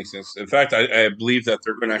 it does make sense. In fact, I believe that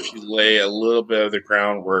they're going to actually lay a little bit of the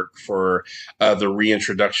groundwork for the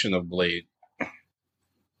reintroduction of Blade.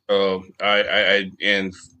 So,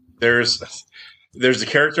 and there's a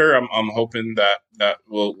character I'm hoping that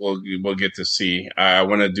we'll get to see. I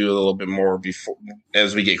want to do a little bit more before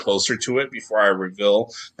as we get closer to it before I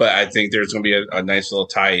reveal. But I think there's going to be a nice little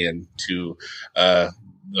tie-in to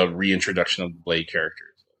the reintroduction of the Blade characters.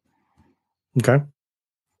 Okay,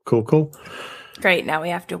 cool. Great. Now we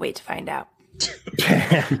have to wait to find out.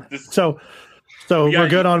 So we're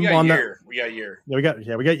good on that. We got a year.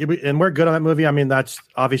 And we're good on that movie. I mean, that's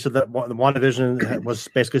obviously the WandaVision was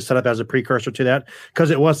basically set up as a precursor to that because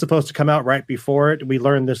it was supposed to come out right before it. We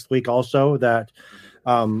learned this week also that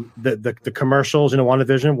the commercials in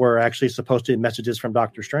WandaVision were actually supposed to be messages from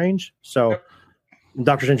Doctor Strange. So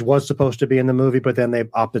Doctor Strange was supposed to be in the movie, but then they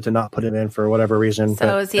opted to not put it in for whatever reason.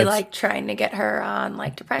 So is he trying to get her on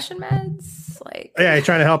depression meds? Yeah, he's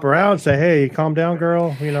trying to help her out and say, "Hey, calm down,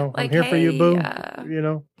 girl. I'm here for you, boo."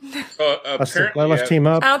 Let's team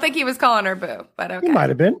up. I don't think he was calling her boo, but okay. He might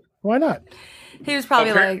have been. Why not? He was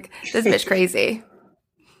probably this bitch crazy.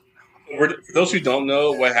 For those who don't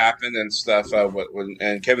know what happened and stuff,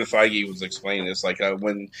 and Kevin Feige was explaining this,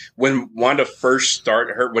 when Wanda first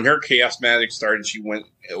started, when her chaos magic started, when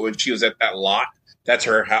she was at that lot, that's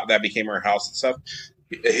her house, that became her house and stuff.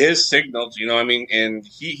 His signals, and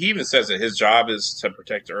he even says that his job is to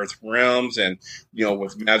protect the Earth realms and,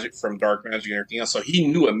 with magic from dark magic and everything else. So he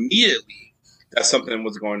knew immediately that something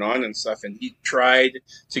was going on and stuff. And he tried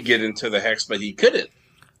to get into the hex, but he couldn't.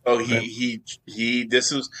 So the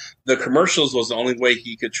commercials was the only way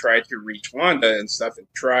he could try to reach Wanda and stuff and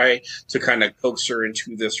try to kind of coax her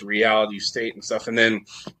into this reality state and stuff. And then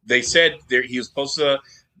they said he was supposed to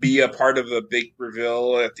be a part of a big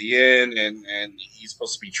reveal at the end, and he's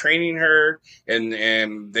supposed to be training her,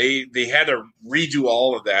 and they had to redo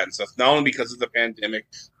all of that and stuff, not only because of the pandemic,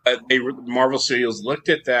 but Marvel Studios looked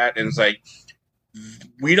at that and it's like,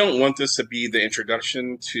 we don't want this to be the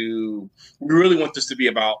introduction to, we really want this to be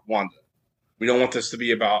about Wanda. We don't want this to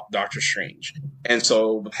be about Doctor Strange. And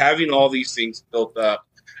so having all these things built up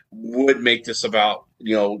would make this about,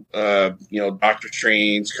 Doctor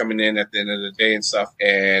Strange coming in at the end of the day and stuff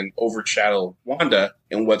and overshadow Wanda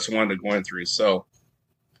and what's Wanda going through. So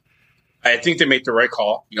I think they make the right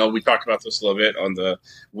call. We talked about this a little bit on the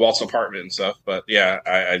Walt's apartment and stuff, but yeah,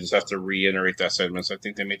 I just have to reiterate that sentiment. So I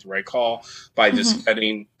think they made the right call by just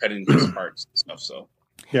petting his parts and stuff. So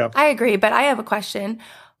yeah, I agree, but I have a question.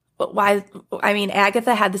 Why? I mean,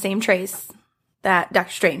 Agatha had the same trace that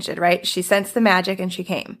Doctor Strange did, right? She sensed the magic and she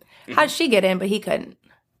came. How'd she get in, but he couldn't?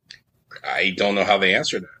 I don't know how they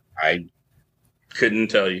answered that. I couldn't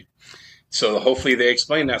tell you. So hopefully they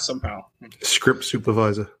explain that somehow. Script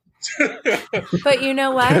supervisor. But you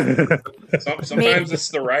know what? Sometimes it's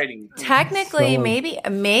the writing. Technically,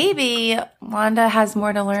 maybe Wanda has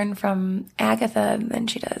more to learn from Agatha than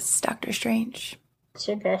she does Doctor Strange. That's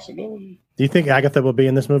a possibility. Do you think Agatha will be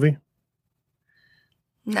in this movie?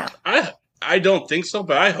 No. I don't think so,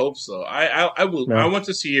 but I hope so. I will. No. I want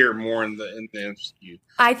to see her more in the MCU.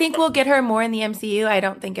 I think we'll get her more in the MCU. I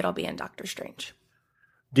don't think it'll be in Doctor Strange.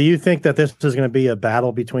 Do you think that this is going to be a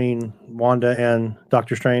battle between Wanda and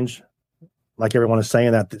Doctor Strange? Like everyone is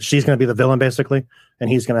saying that she's going to be the villain basically, and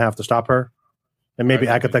he's going to have to stop her. And maybe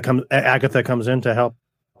Agatha comes in to help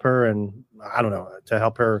her, and I don't know, to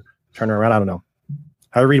help her turn her around. I don't know.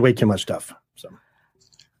 I read way too much stuff. So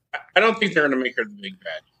I don't think they're going to make her the big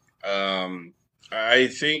bad. I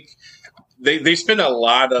think they spend a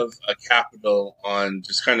lot of capital on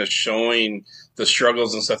just kind of showing the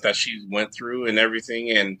struggles and stuff that she went through and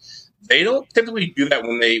everything, and they don't typically do that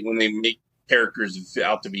when they make characters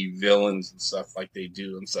out to be villains and stuff like they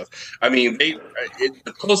do and stuff. I mean,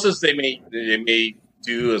 the closest they may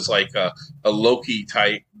do is like a Loki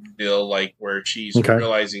type deal, like where she's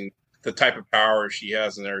realizing the type of power she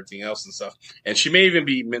has and everything else and stuff, and she may even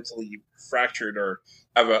be mentally fractured or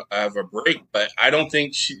have a break, but I don't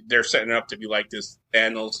think they're setting her up to be like this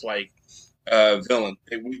Thanos like villain.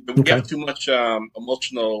 We have too much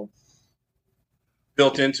emotional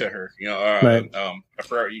built into her. Right. I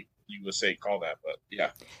forgot you would say call that, but yeah.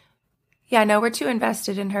 Yeah, no, we're too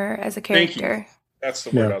invested in her as a character. Thank you. That's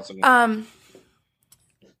the word I was looking for.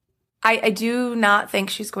 I do not think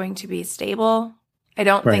she's going to be stable. I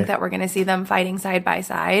don't think that we're going to see them fighting side by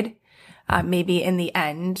side. Maybe in the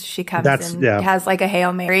end she comes has like a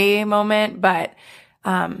Hail Mary moment, but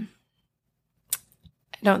I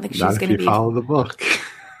don't think she's going to be. Follow the book.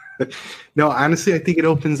 No, honestly, I think it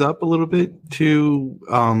opens up a little bit to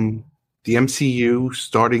the MCU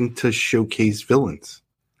starting to showcase villains.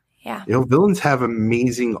 Yeah. Villains have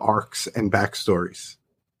amazing arcs and backstories.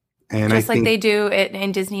 And Just I like think they do it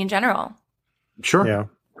in Disney in general. Sure. Yeah,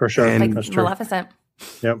 for sure. And, Like that's true. Maleficent.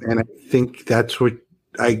 Yep. And I think that's what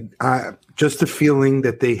I just a feeling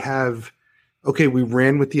that they have. Okay, we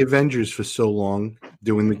ran with the Avengers for so long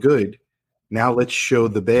doing the good. Now let's show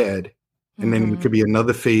the bad. And then it could be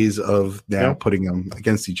another phase of now putting them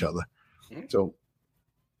against each other. So,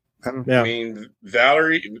 I mean,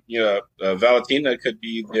 Valentina could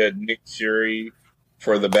be the Nick Fury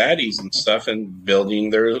for the baddies and stuff, and building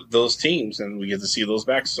those teams, and we get to see those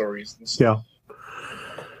backstories and stuff. Yeah.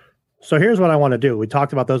 So here's what I want to do. We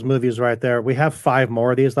talked about those movies right there. We have 5 more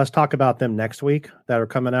of these. Let's talk about them next week that are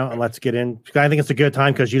coming out, and let's get in. I think it's a good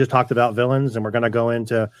time because you just talked about villains, and we're going to go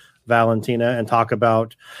into Valentina and talk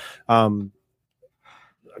about the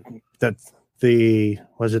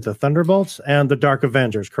Thunderbolts and the Dark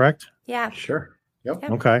Avengers, correct? Yeah. Sure. Yep.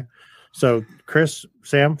 Okay. So Chris,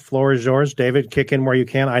 Sam, floor is yours. David, kick in where you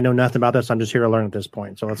can. I know nothing about this. I'm just here to learn at this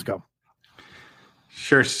point. So let's go.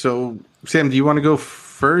 Sure. So Sam, do you want to go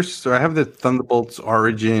first? Or I have the Thunderbolts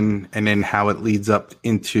origin and then how it leads up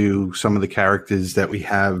into some of the characters that we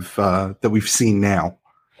have that we've seen now.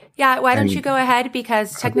 Yeah, why don't you go ahead,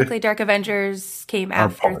 because technically Dark Avengers came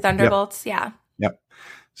after Thunderbolts. Yep. Yeah. Yep.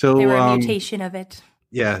 So they were a mutation of it.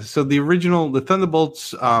 Yeah. So the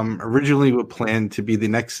Thunderbolts originally were planned to be the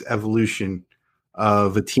next evolution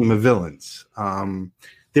of a team of villains.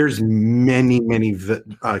 There's many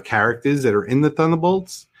characters that are in the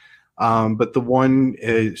Thunderbolts, but the one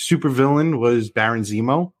super villain was Baron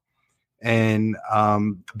Zemo, and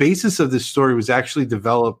the basis of this story was actually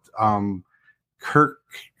developed.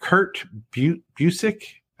 Kurt Busiek,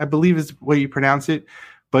 I believe is the way you pronounce it.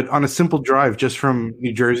 But on a simple drive just from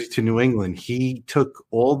New Jersey to New England, he took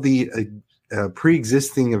all the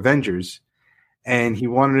pre-existing Avengers, and he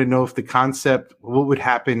wanted to know if the concept, what would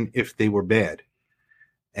happen if they were bad.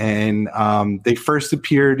 And they first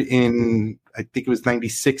appeared in, I think it was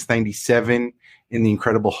 96, 97 in The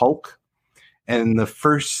Incredible Hulk. And the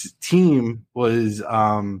first team was,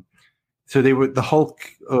 the Hulk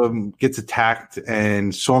gets attacked,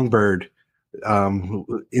 and Songbird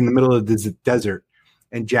in the middle of the desert.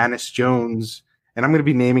 And Janice Jones, and I'm going to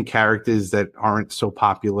be naming characters that aren't so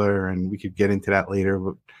popular, and we could get into that later.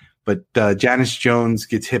 But Janice Jones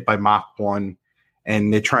gets hit by Mach 1,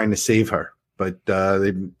 and they're trying to save her, but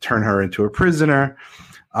they turn her into a prisoner.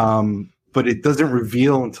 But it doesn't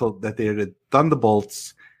reveal until that they're the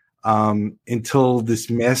Thunderbolts until this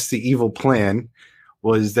master evil plan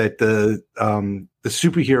was that the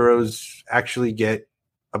superheroes actually get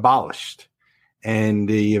abolished. And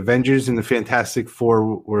the Avengers and the Fantastic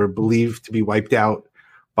Four were believed to be wiped out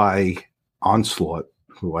by Onslaught,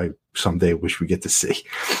 who I someday wish we get to see.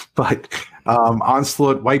 But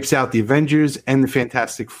Onslaught wipes out the Avengers and the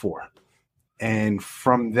Fantastic Four. And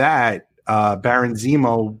from that, Baron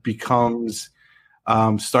Zemo becomes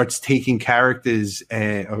starts taking characters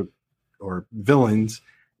or villains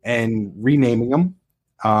and renaming them.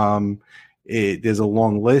 There's a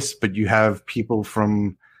long list, but you have people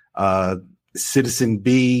from Citizen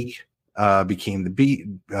B became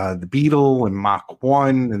the Beetle, and Mach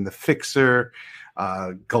 1 and the Fixer,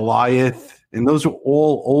 Goliath, and those are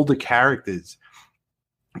all older characters.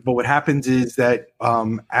 But what happens is that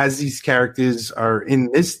as these characters are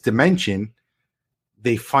in this dimension,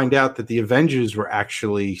 they find out that the Avengers were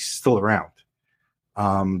actually still around.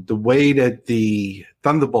 The way that the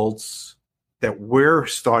Thunderbolts, that we're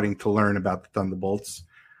starting to learn about the Thunderbolts,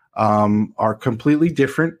 are completely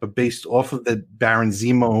different, but based off of the Baron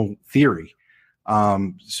Zemo theory.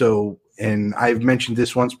 And I've mentioned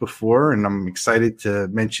this once before, and I'm excited to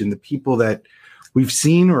mention the people that we've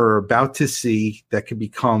seen or are about to see that could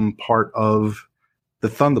become part of the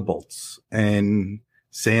Thunderbolts. And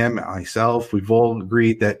Sam and myself, we've all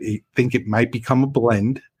agreed that I think it might become a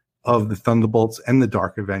blend of the Thunderbolts and the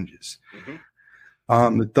Dark Avengers. Mm-hmm.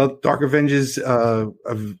 The Dark Avengers,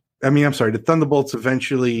 the Thunderbolts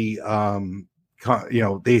eventually,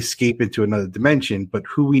 they escape into another dimension. But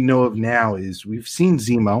who we know of now is we've seen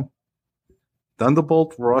Zemo.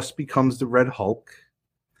 Thunderbolt Ross becomes the Red Hulk.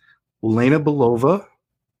 Elena Belova,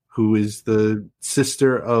 who is the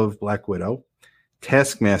sister of Black Widow.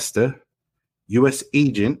 Taskmaster, U.S.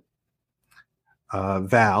 Agent,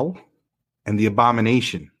 Val, and the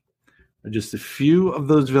Abomination are just a few of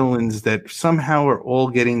those villains that somehow are all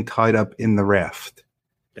getting tied up in the raft.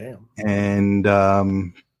 Damn. And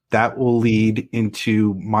that will lead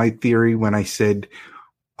into my theory when I said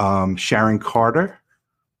Sharon Carter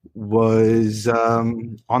was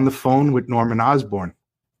on the phone with Norman Osborn,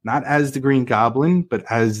 not as the Green Goblin, but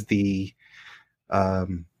as the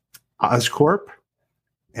Oscorp.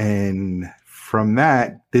 And from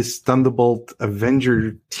that, this Thunderbolt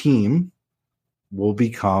Avenger team will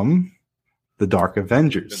become the Dark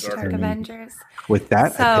Avengers. The Dark Avengers. With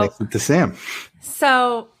that, I pass it to Sam.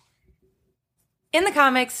 So, in the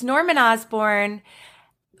comics, Norman Osborn,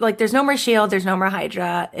 like, there's no more S.H.I.E.L.D., there's no more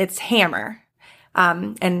Hydra. It's Hammer.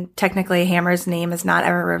 And technically, Hammer's name is not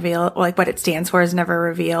ever revealed. Like, what it stands for is never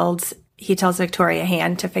revealed. He tells Victoria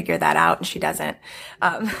Hand to figure that out, and she doesn't.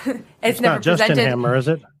 It's never not Justin presented. Hammer, is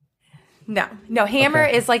it? No. Hammer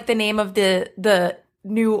is like the name of the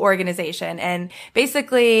new organization, and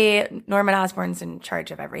basically Norman Osborn's in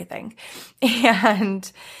charge of everything.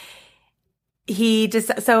 And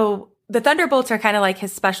so the Thunderbolts are kind of like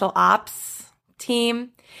his special ops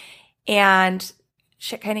team, and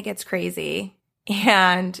shit kind of gets crazy,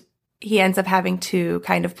 and he ends up having to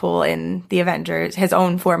kind of pull in the Avengers, his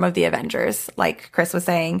own form of the Avengers, like Chris was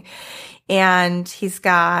saying. And he's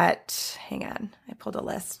got, hang on, I pulled a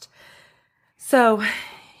list. So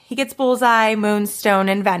he gets Bullseye, Moonstone,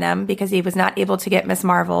 and Venom because he was not able to get Miss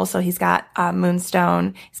Marvel. So he's got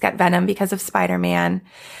Moonstone. He's got Venom because of Spider-Man.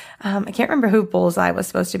 I can't remember who Bullseye was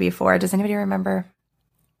supposed to be for. Does anybody remember?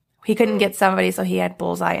 He couldn't get somebody, so he had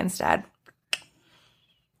Bullseye instead.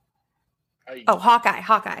 Oh,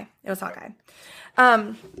 Hawkeye. It was Hawkeye.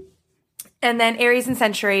 And then Ares and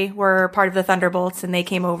Sentry were part of the Thunderbolts, and they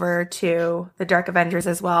came over to the Dark Avengers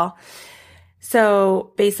as well.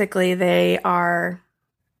 So basically, they are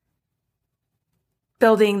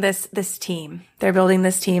building this team. They're building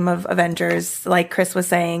this team of Avengers. Like Chris was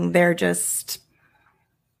saying, they're just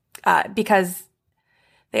because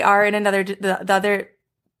they are in the other.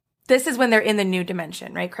 This is when they're in the new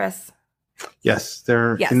dimension, right, Chris? Yes,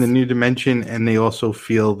 they're in the new dimension, and they also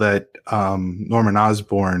feel that Norman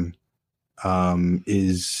Osborn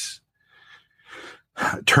is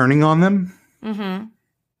turning on them. Mm-hmm.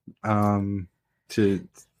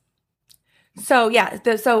 So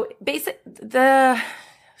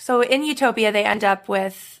in Utopia, they end up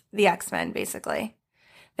with the X-Men. Basically,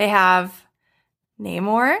 they have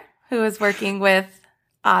Namor, who is working with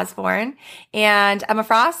Osborn, and Emma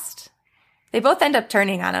Frost. They both end up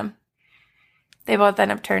turning on him.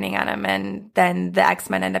 And then the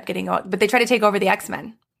X-Men end up but they try to take over the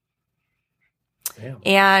X-Men. Damn.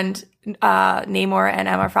 And Namor and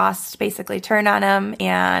Emma Frost basically turn on him,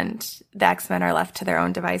 and the X-Men are left to their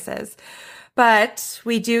own devices. But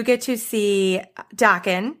we do get to see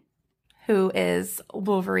Daken, who is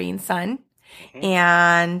Wolverine's son,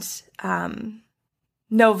 and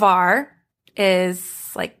Novar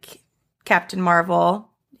is like Captain Marvel.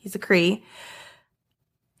 He's a Kree.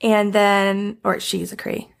 And then, or she's a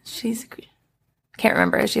Kree. Can't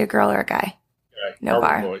remember. Is she a girl or a guy?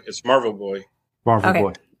 Marvel Boy. It's Marvel Boy.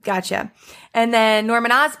 Boy. Gotcha. And then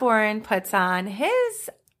Norman Osborn puts on his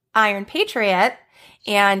Iron Patriot,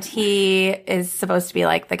 and he is supposed to be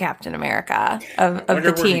like the Captain America of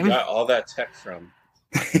the team. Where he got all that tech from?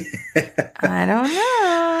 I don't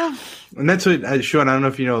know. And that's what, Sean, I don't know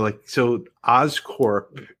if you know, like, so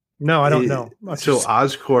Oscorp. No, I don't know. So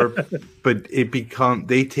Oscorp, but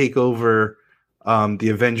they take over the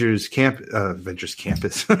Avengers campus,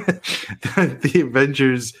 the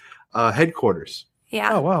Avengers headquarters.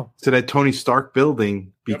 Yeah. Oh, wow. So that Tony Stark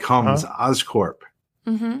building becomes Oscorp.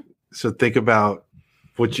 Mm-hmm. So think about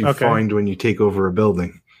what you find when you take over a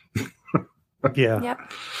building. Yeah. Yep.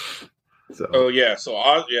 So he has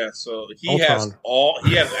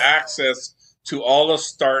access to all of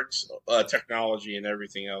Stark's technology and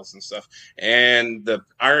everything else and stuff. And the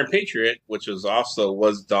Iron Patriot, which was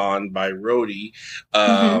donned by Rhodey,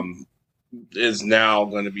 is now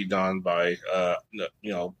going to be donned by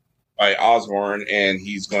by Osborn, and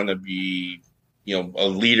he's going to be a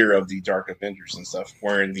leader of the Dark Avengers and stuff,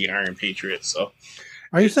 wearing the Iron Patriot. So,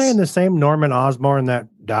 are you saying the same Norman Osborn that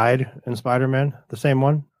died in Spider-Man? The same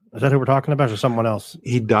one? Is that who we're talking about, or someone else?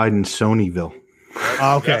 He died in Sonyville.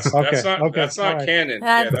 Oh, okay. That's not canon.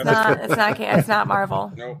 It's not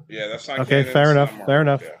Marvel. No, that's not okay, canon. fair enough. Marvel. Fair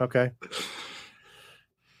enough. Yeah. Okay.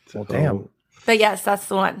 Well, damn. But yes, that's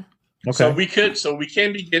the one. Okay. So we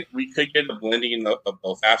could get a blending of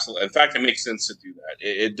both. Absolutely. In fact, it makes sense to do that.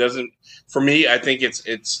 It doesn't, for me, I think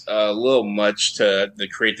it's a little much to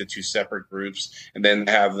create the two separate groups and then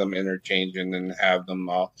have them interchange and then have them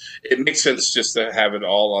all. It makes sense just to have it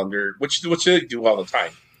all under, which they do all the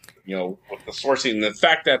time. With the sourcing, the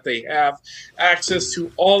fact that they have access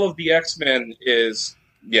to all of the X-Men is,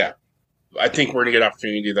 I think we're going to get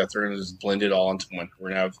opportunity that they're going to just blend it all into one. We're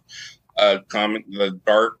going to have the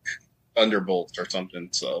Dark Thunderbolts or something.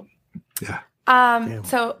 So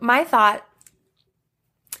So my thought,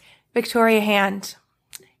 Victoria Hand.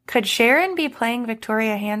 Could Sharon be playing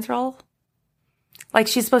Victoria Hand's role? Like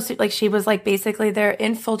she's supposed to, like she was like basically their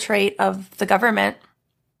infiltrate of the government.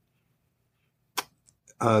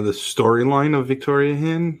 The storyline of Victoria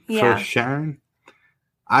Hand for Sharon.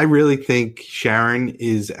 I really think Sharon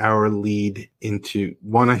is our lead into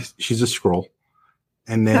one. She's a Skrull,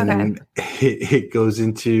 and then it goes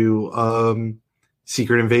into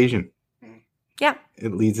Secret Invasion. Yeah,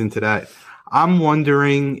 it leads into that. I'm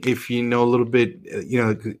wondering if you know a little bit,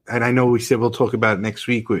 and I know we said we'll talk about it next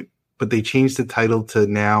week, but they changed the title to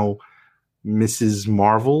now Mrs.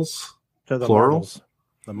 Marvels, to the plural. Marvels.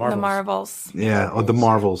 The Marvels. Yeah, or the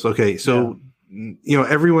Marvels. Okay, so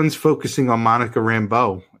everyone's focusing on Monica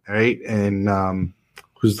Rambeau, right? And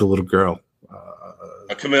who's the little girl?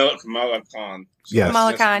 Kamala Khan. Yes.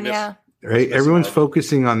 Kamala Khan, yeah. Right, everyone's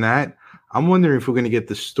focusing on that. I'm wondering if we're going to get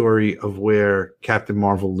the story of where Captain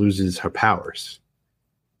Marvel loses her powers,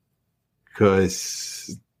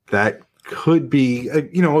 because that could be a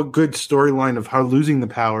good storyline of her losing the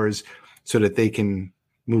powers so that they can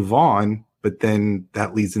move on. But then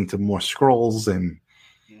that leads into more Skrulls and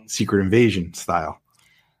Secret Invasion style.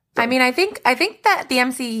 I mean, I think that the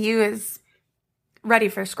MCU is ready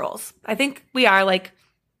for Skrulls. I think we are. Like,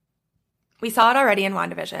 we saw it already in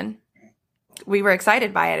WandaVision. We were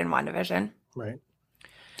excited by it in WandaVision. Right.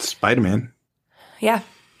 Spider-Man. Yeah.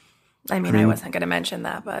 I mean, I wasn't going to mention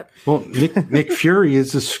that, but. Well, Nick Fury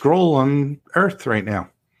is a Skrull on Earth right now.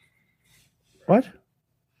 What?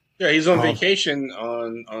 Yeah, he's on vacation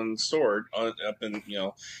on Sword up in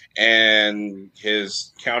and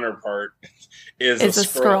his counterpart is a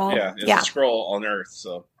Skrull. Yeah, is a Skrull on Earth.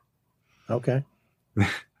 So okay,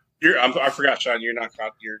 I forgot, Sean. You're not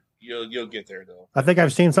caught. You'll get there though. I think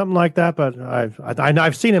I've seen something like that, but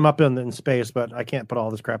I've seen him up in space, but I can't put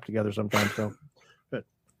all this crap together sometimes. So,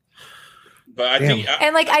 but I think,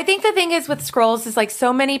 I think the thing is with Skrulls is like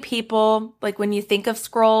so many people, like when you think of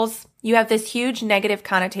Skrulls, you have this huge negative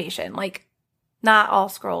connotation. Like, not all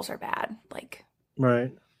Skrulls are bad. Like,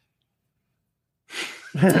 right.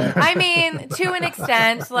 I mean, to an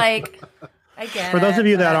extent, like, I get for those it, of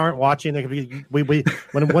you that aren't watching, we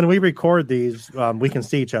when we record these, we can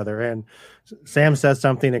see each other, and Sam says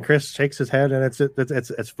something, and Chris shakes his head, and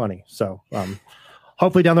it's funny. So,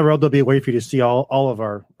 hopefully down the road there'll be a way for you to see all of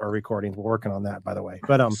our recordings. We're working on that, by the way.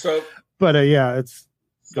 But yeah, it's.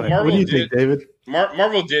 Go ahead. What do you think, David?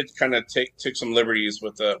 Marvel did kind of took some liberties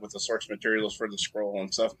with the source materials for the Skrull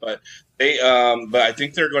and stuff, but I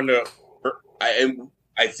think they're going to.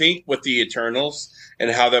 I think with the Eternals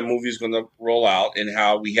and how that movie is going to roll out and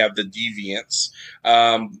how we have the Deviants,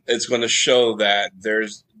 it's going to show that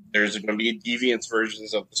there's going to be Deviants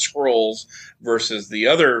versions of the Skrulls versus the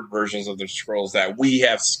other versions of the Skrulls that we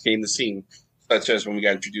have came to see, such as when we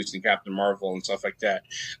got introduced in Captain Marvel and stuff like that.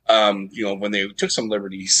 When they took some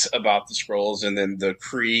liberties about the Skrulls, and then the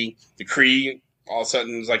Kree all of a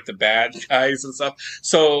sudden is like the bad guys and stuff.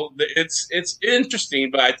 So it's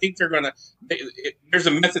interesting, but I think they're going to. There's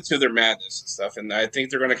a method to their madness and stuff, and I think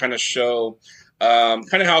they're going to kind of show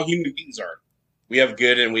kind of how human beings are. We have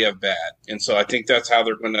good and we have bad, and so I think that's how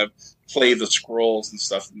they're going to play the Skrulls and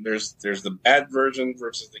stuff. And there's the bad version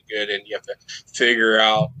versus the good, and you have to figure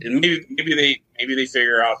out. And maybe they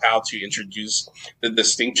figure out how to introduce the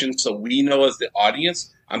distinction, so we know as the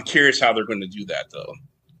audience. I'm curious how they're going to do that, though.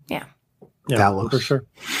 Yeah, Talos for sure.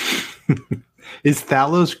 Is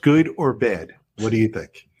Talos good or bad? What do you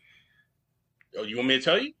think? Oh, you want me to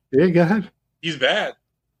tell you? Yeah, go ahead. He's bad.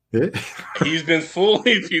 Yeah. He's been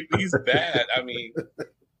fooling people. He's bad. I mean,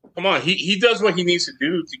 come on. He does what he needs to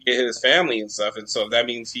do to get his family and stuff, and so that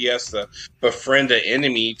means he has to befriend an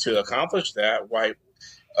enemy to accomplish that. Why?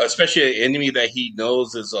 Especially an enemy that he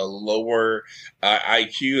knows is a lower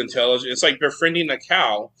IQ intelligence. It's like befriending a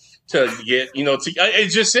cow to get, it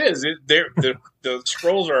just is. The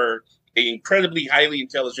Skrulls are an incredibly highly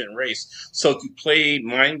intelligent race. So to play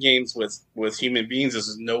mind games with human beings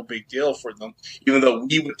is no big deal for them, even though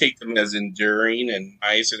we would take them as enduring and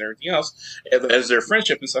nice and everything else, as their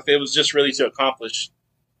friendship and stuff. It was just really to accomplish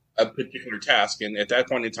a particular task. And at that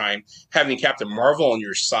point in time, having Captain Marvel on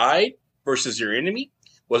your side versus your enemy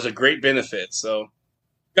was a great benefit. So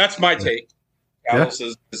that's my take.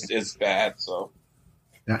 Talos is bad. So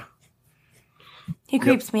yeah, he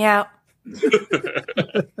creeps me out.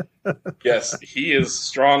 Yes, he is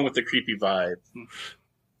strong with the creepy vibe.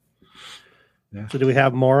 Yeah. So do we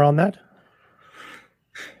have more on that?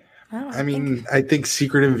 I mean, I think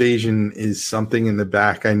Secret Invasion is something in the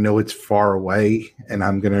back. I know it's far away, and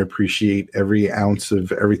I'm going to appreciate every ounce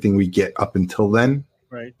of everything we get up until then.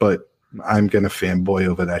 Right. But I'm going to fanboy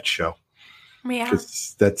over that show. Yeah.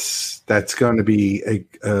 That's going to be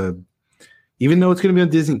even though it's going to be on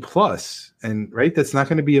Disney Plus, and right, that's not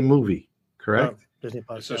going to be a movie, correct? Disney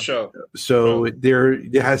Plus. It's a show. So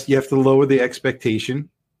you have to lower the expectation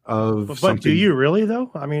of. But do you really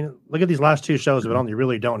though? I mean, look at these last two shows, but you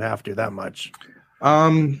really don't have to that much.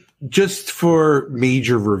 Just for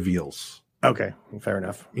major reveals. Okay, fair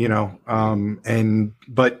enough.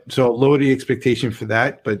 So lower the expectation for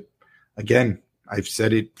that. But again, I've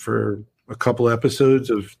said it for a couple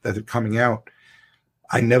episodes that are coming out.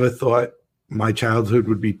 I never thought my childhood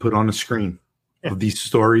would be put on a screen of these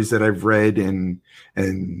stories that I've read and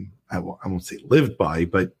I won't say lived by,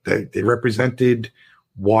 but they represented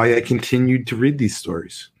why I continued to read these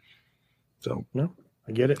stories. So no,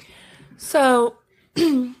 I get it. So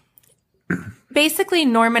basically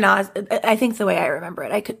Norman I think the way I remember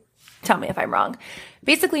it, I could tell me if I'm wrong.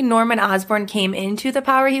 Basically Norman Osborn came into the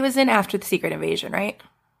power he was in after the Secret Invasion, right?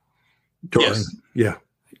 Yes. Yeah.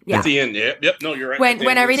 At the end, yep. No, you're right.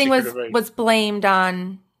 When everything was blamed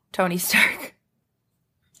on Tony Stark.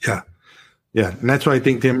 Yeah, and that's why I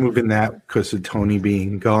think they're moving that because of Tony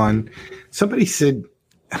being gone. Somebody said,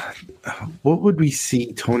 "What would we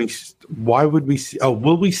see Tony? Why would we see? Oh,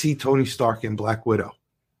 will we see Tony Stark in Black Widow?"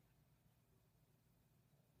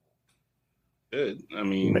 Good. I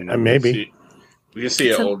mean, maybe we can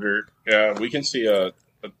see an older. Yeah, we can see a.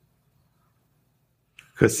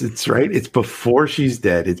 Because it's right. It's before she's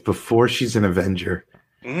dead. It's before she's an Avenger.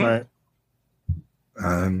 Mm-hmm. Right.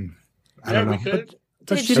 I don't know.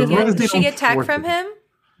 Did she get tech from him?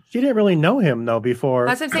 She didn't really know him though before.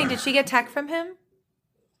 That's what I'm saying. Did she get tech from him?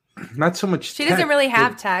 Not so much. She doesn't really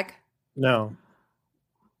have tech. No.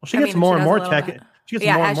 Well, she gets more and more tech. She gets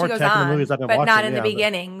more and more tech in the movies I've been watching. But not in the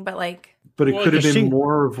beginning. But like. But it could have been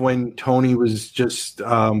more of when Tony was just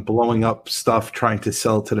blowing up stuff, trying to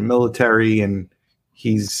sell to the military, and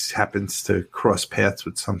happens to cross paths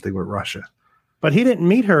with something with Russia. But he didn't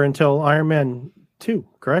meet her until Iron Man 2,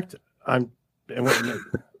 correct? In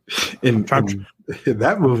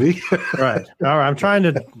that movie. Right. All right. I'm trying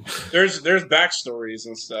to. There's backstories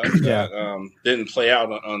and stuff that didn't play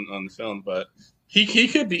out on the film, but he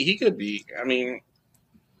could be. I mean,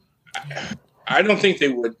 I don't think they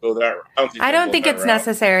would go that route. I don't think it's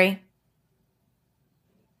necessary.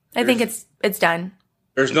 I think it's done.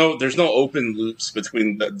 There's no open loops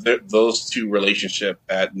between those two relationship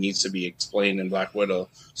that needs to be explained in Black Widow.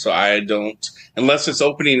 So I don't, unless it's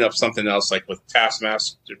opening up something else like with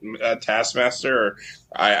Taskmaster, or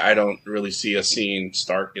I don't really see a scene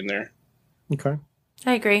Stark in there. Okay,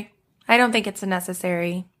 I agree. I don't think it's a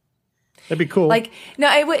necessary. That'd be cool. Like no,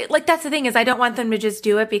 I would like that's the thing is I don't want them to just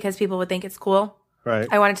do it because people would think it's cool. Right.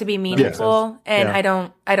 I want it to be meaningful, and I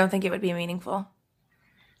don't think it would be meaningful.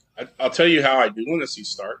 I'll tell you how I do want to see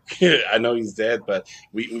Stark. I know he's dead, but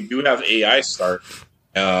we do have AI Stark.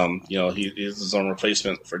 He is his own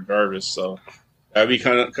replacement for Jarvis, so that'd be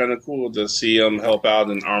kind of cool to see him help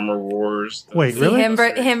out in Armor Wars. Wait, really?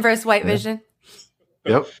 Him versus White Vision.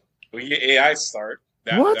 Yep. We get AI Stark.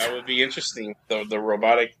 That would be interesting. The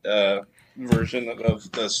robotic version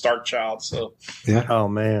of the Stark child. So yeah. Oh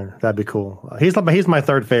man, that'd be cool. He's my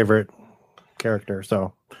third favorite character.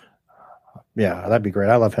 So. Yeah, that'd be great.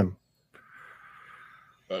 I love him.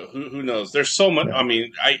 Who knows? There's so much. Yeah. I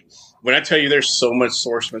mean, when I tell you there's so much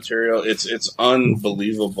source material, it's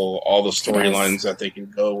unbelievable. All the storylines that they can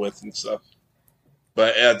go with and stuff.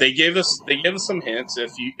 But they gave us some hints.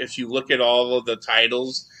 If you look at all of the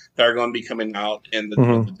titles that are going to be coming out in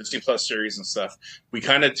the Disney Plus series and stuff, we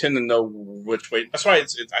kind of tend to know which way. That's why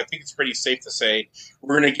I think it's pretty safe to say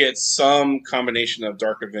we're going to get some combination of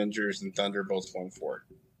Dark Avengers and Thunderbolts going forward.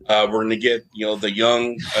 We're going to get, the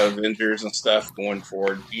young Avengers and stuff going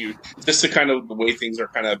forward. Just the kind of the way things are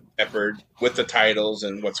kind of peppered with the titles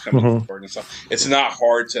and what's coming forward and stuff. It's not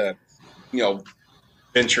hard to,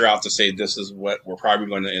 venture out to say this is what we're probably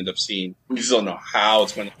going to end up seeing. We just don't know how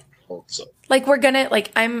it's going to unfold. So, like we're gonna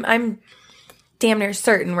I'm damn near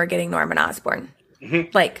certain we're getting Norman Osborn.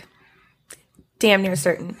 Mm-hmm. Like damn near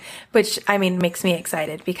certain, which I mean makes me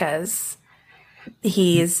excited because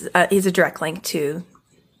he's a direct link to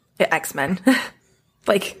the X-Men.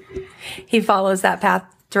 Like he follows that path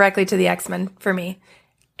directly to the X-Men for me.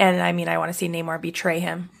 And I mean, I want to see Namor betray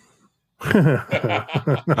him.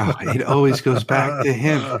 It always goes back to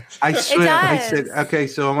him. I swear. I said, okay,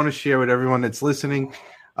 so I want to share with everyone that's listening.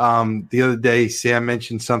 The other day, Sam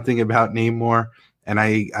mentioned something about Namor, and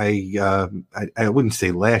I wouldn't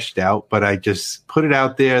say lashed out, but I just put it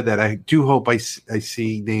out there that I do hope I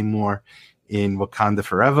see Namor in Wakanda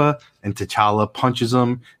Forever, and T'Challa punches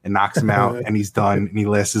him and knocks him out, and he's done, and he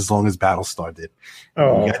lasts as long as Battlestar did.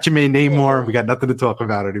 Oh. We got Jermaine Namor. We got nothing to talk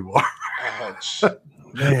about anymore. Ouch.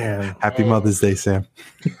 Man. Happy Mother's Day, Sam.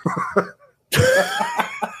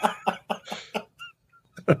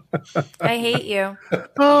 I hate you.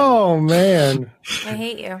 Oh, man. I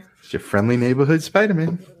hate you. It's your friendly neighborhood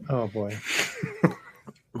Spider-Man. Oh, boy.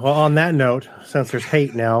 Well, on that note, since there's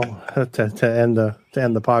hate now to end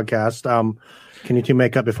the podcast, can you two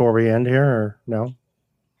make up before we end here, or no?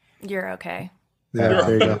 You're okay. Yeah,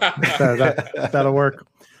 there you go. That'll work.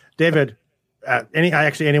 David,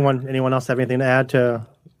 anyone else have anything to add to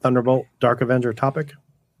Thunderbolt Dark Avenger topic?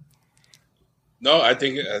 No, I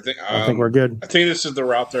think we're good. I think this is the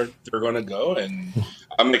route they're going to go, and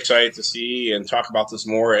I'm excited to see and talk about this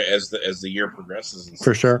more as the year progresses. And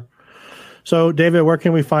for sure. So, David, where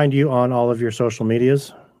can we find you on all of your social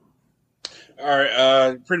medias? All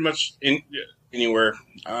right, pretty much anywhere.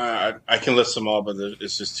 I can list them all, but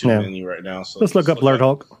it's just too many right now. So let's look up Blurred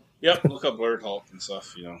Hulk. Yep, look up Blurred Hulk and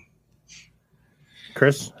stuff.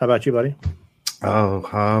 Chris, how about you, buddy? Oh,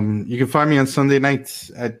 you can find me on Sunday nights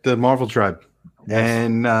at the Marvel Tribe. Yes.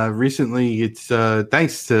 And recently, it's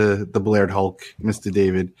thanks to the Blurred Hulk, Mr.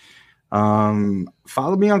 David.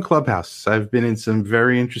 Follow me on Clubhouse. I've been in some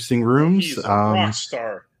very interesting rooms. He's a rock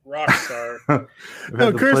star.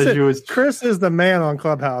 Chris is the man on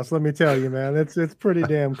Clubhouse. Let me tell you, man, it's pretty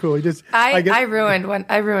damn cool. I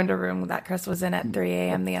ruined a room that Chris was in at 3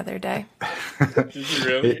 a.m. the other day. Did you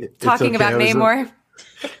really? Talking about Namor.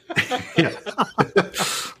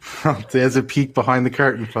 There's a peek behind the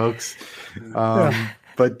curtain, folks.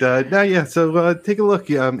 But so take a look.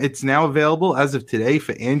 It's now available as of today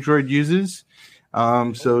for Android users.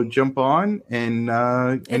 So jump on and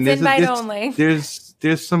it's invite only.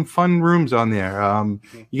 There's some fun rooms on there.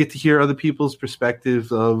 You get to hear other people's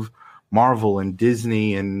perspectives of Marvel and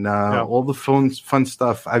Disney and all the fun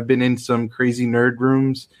stuff. I've been in some crazy nerd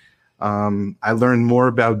rooms. I learned more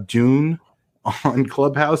about Dune on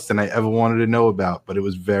Clubhouse than I ever wanted to know about, but it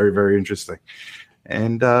was very, very interesting.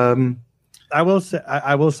 And I will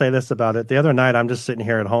say this about it. The other night, I'm just sitting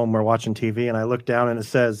here at home, we're watching TV, and I look down and it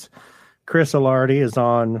says Chris Alardi is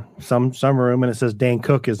on some room, and it says Dane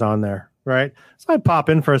Cook is on there, right? So I pop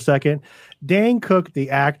in for a second. Dane Cook,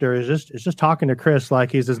 the actor, is just talking to Chris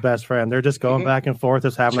like he's his best friend. They're just going back and forth,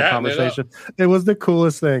 just having a conversation. It was the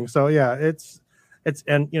coolest thing. So yeah, it's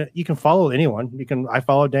and you can follow anyone. I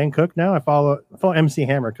follow Dane Cook now. I follow MC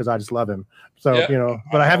Hammer because I just love him. So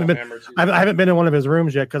but I haven't been in one of his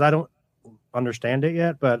rooms yet because I don't understand it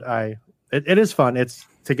yet. But it is fun. It's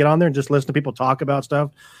to get on there and just listen to people talk about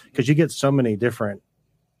stuff because you get so many different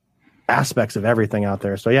aspects of everything out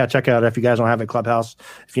there. So yeah, check it out if you guys don't have a Clubhouse.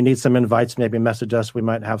 If you need some invites, maybe message us. We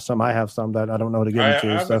might have some. I have some that I don't know to get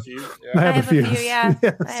into. So I have a few. Yeah,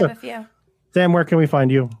 I have a few. Sam, where can we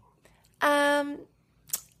find you?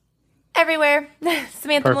 Everywhere.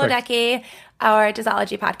 Samantha Mlodecki, our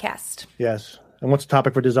Disology podcast. Yes. And what's the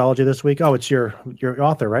topic for Disology this week? Oh, it's your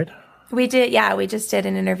author, right? We just did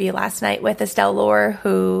an interview last night with Estelle Lohr,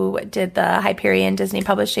 who did the Hyperion Disney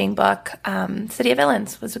Publishing book, City of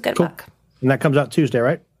Villains. Was a good book. And that comes out Tuesday,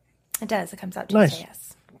 right? It does. It comes out Tuesday,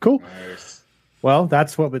 yes. Cool. Nice. Well,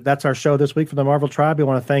 that's our show this week for the Marvel Tribe. We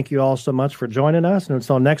want to thank you all so much for joining us. And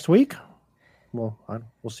until next week, we'll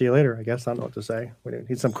see you later, I guess. I don't know what to say. We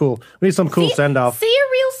need some cool send off. See you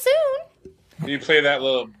real soon. Can you play that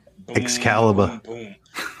little boom, Excalibur? Boom,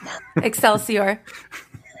 boom. Excelsior.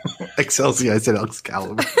 Excelsior. I said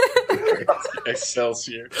Excalibur.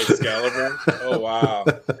 Excelsior. Excalibur. Oh wow.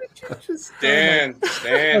 Dan,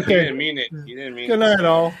 okay. You didn't mean it. Good night,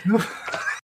 all.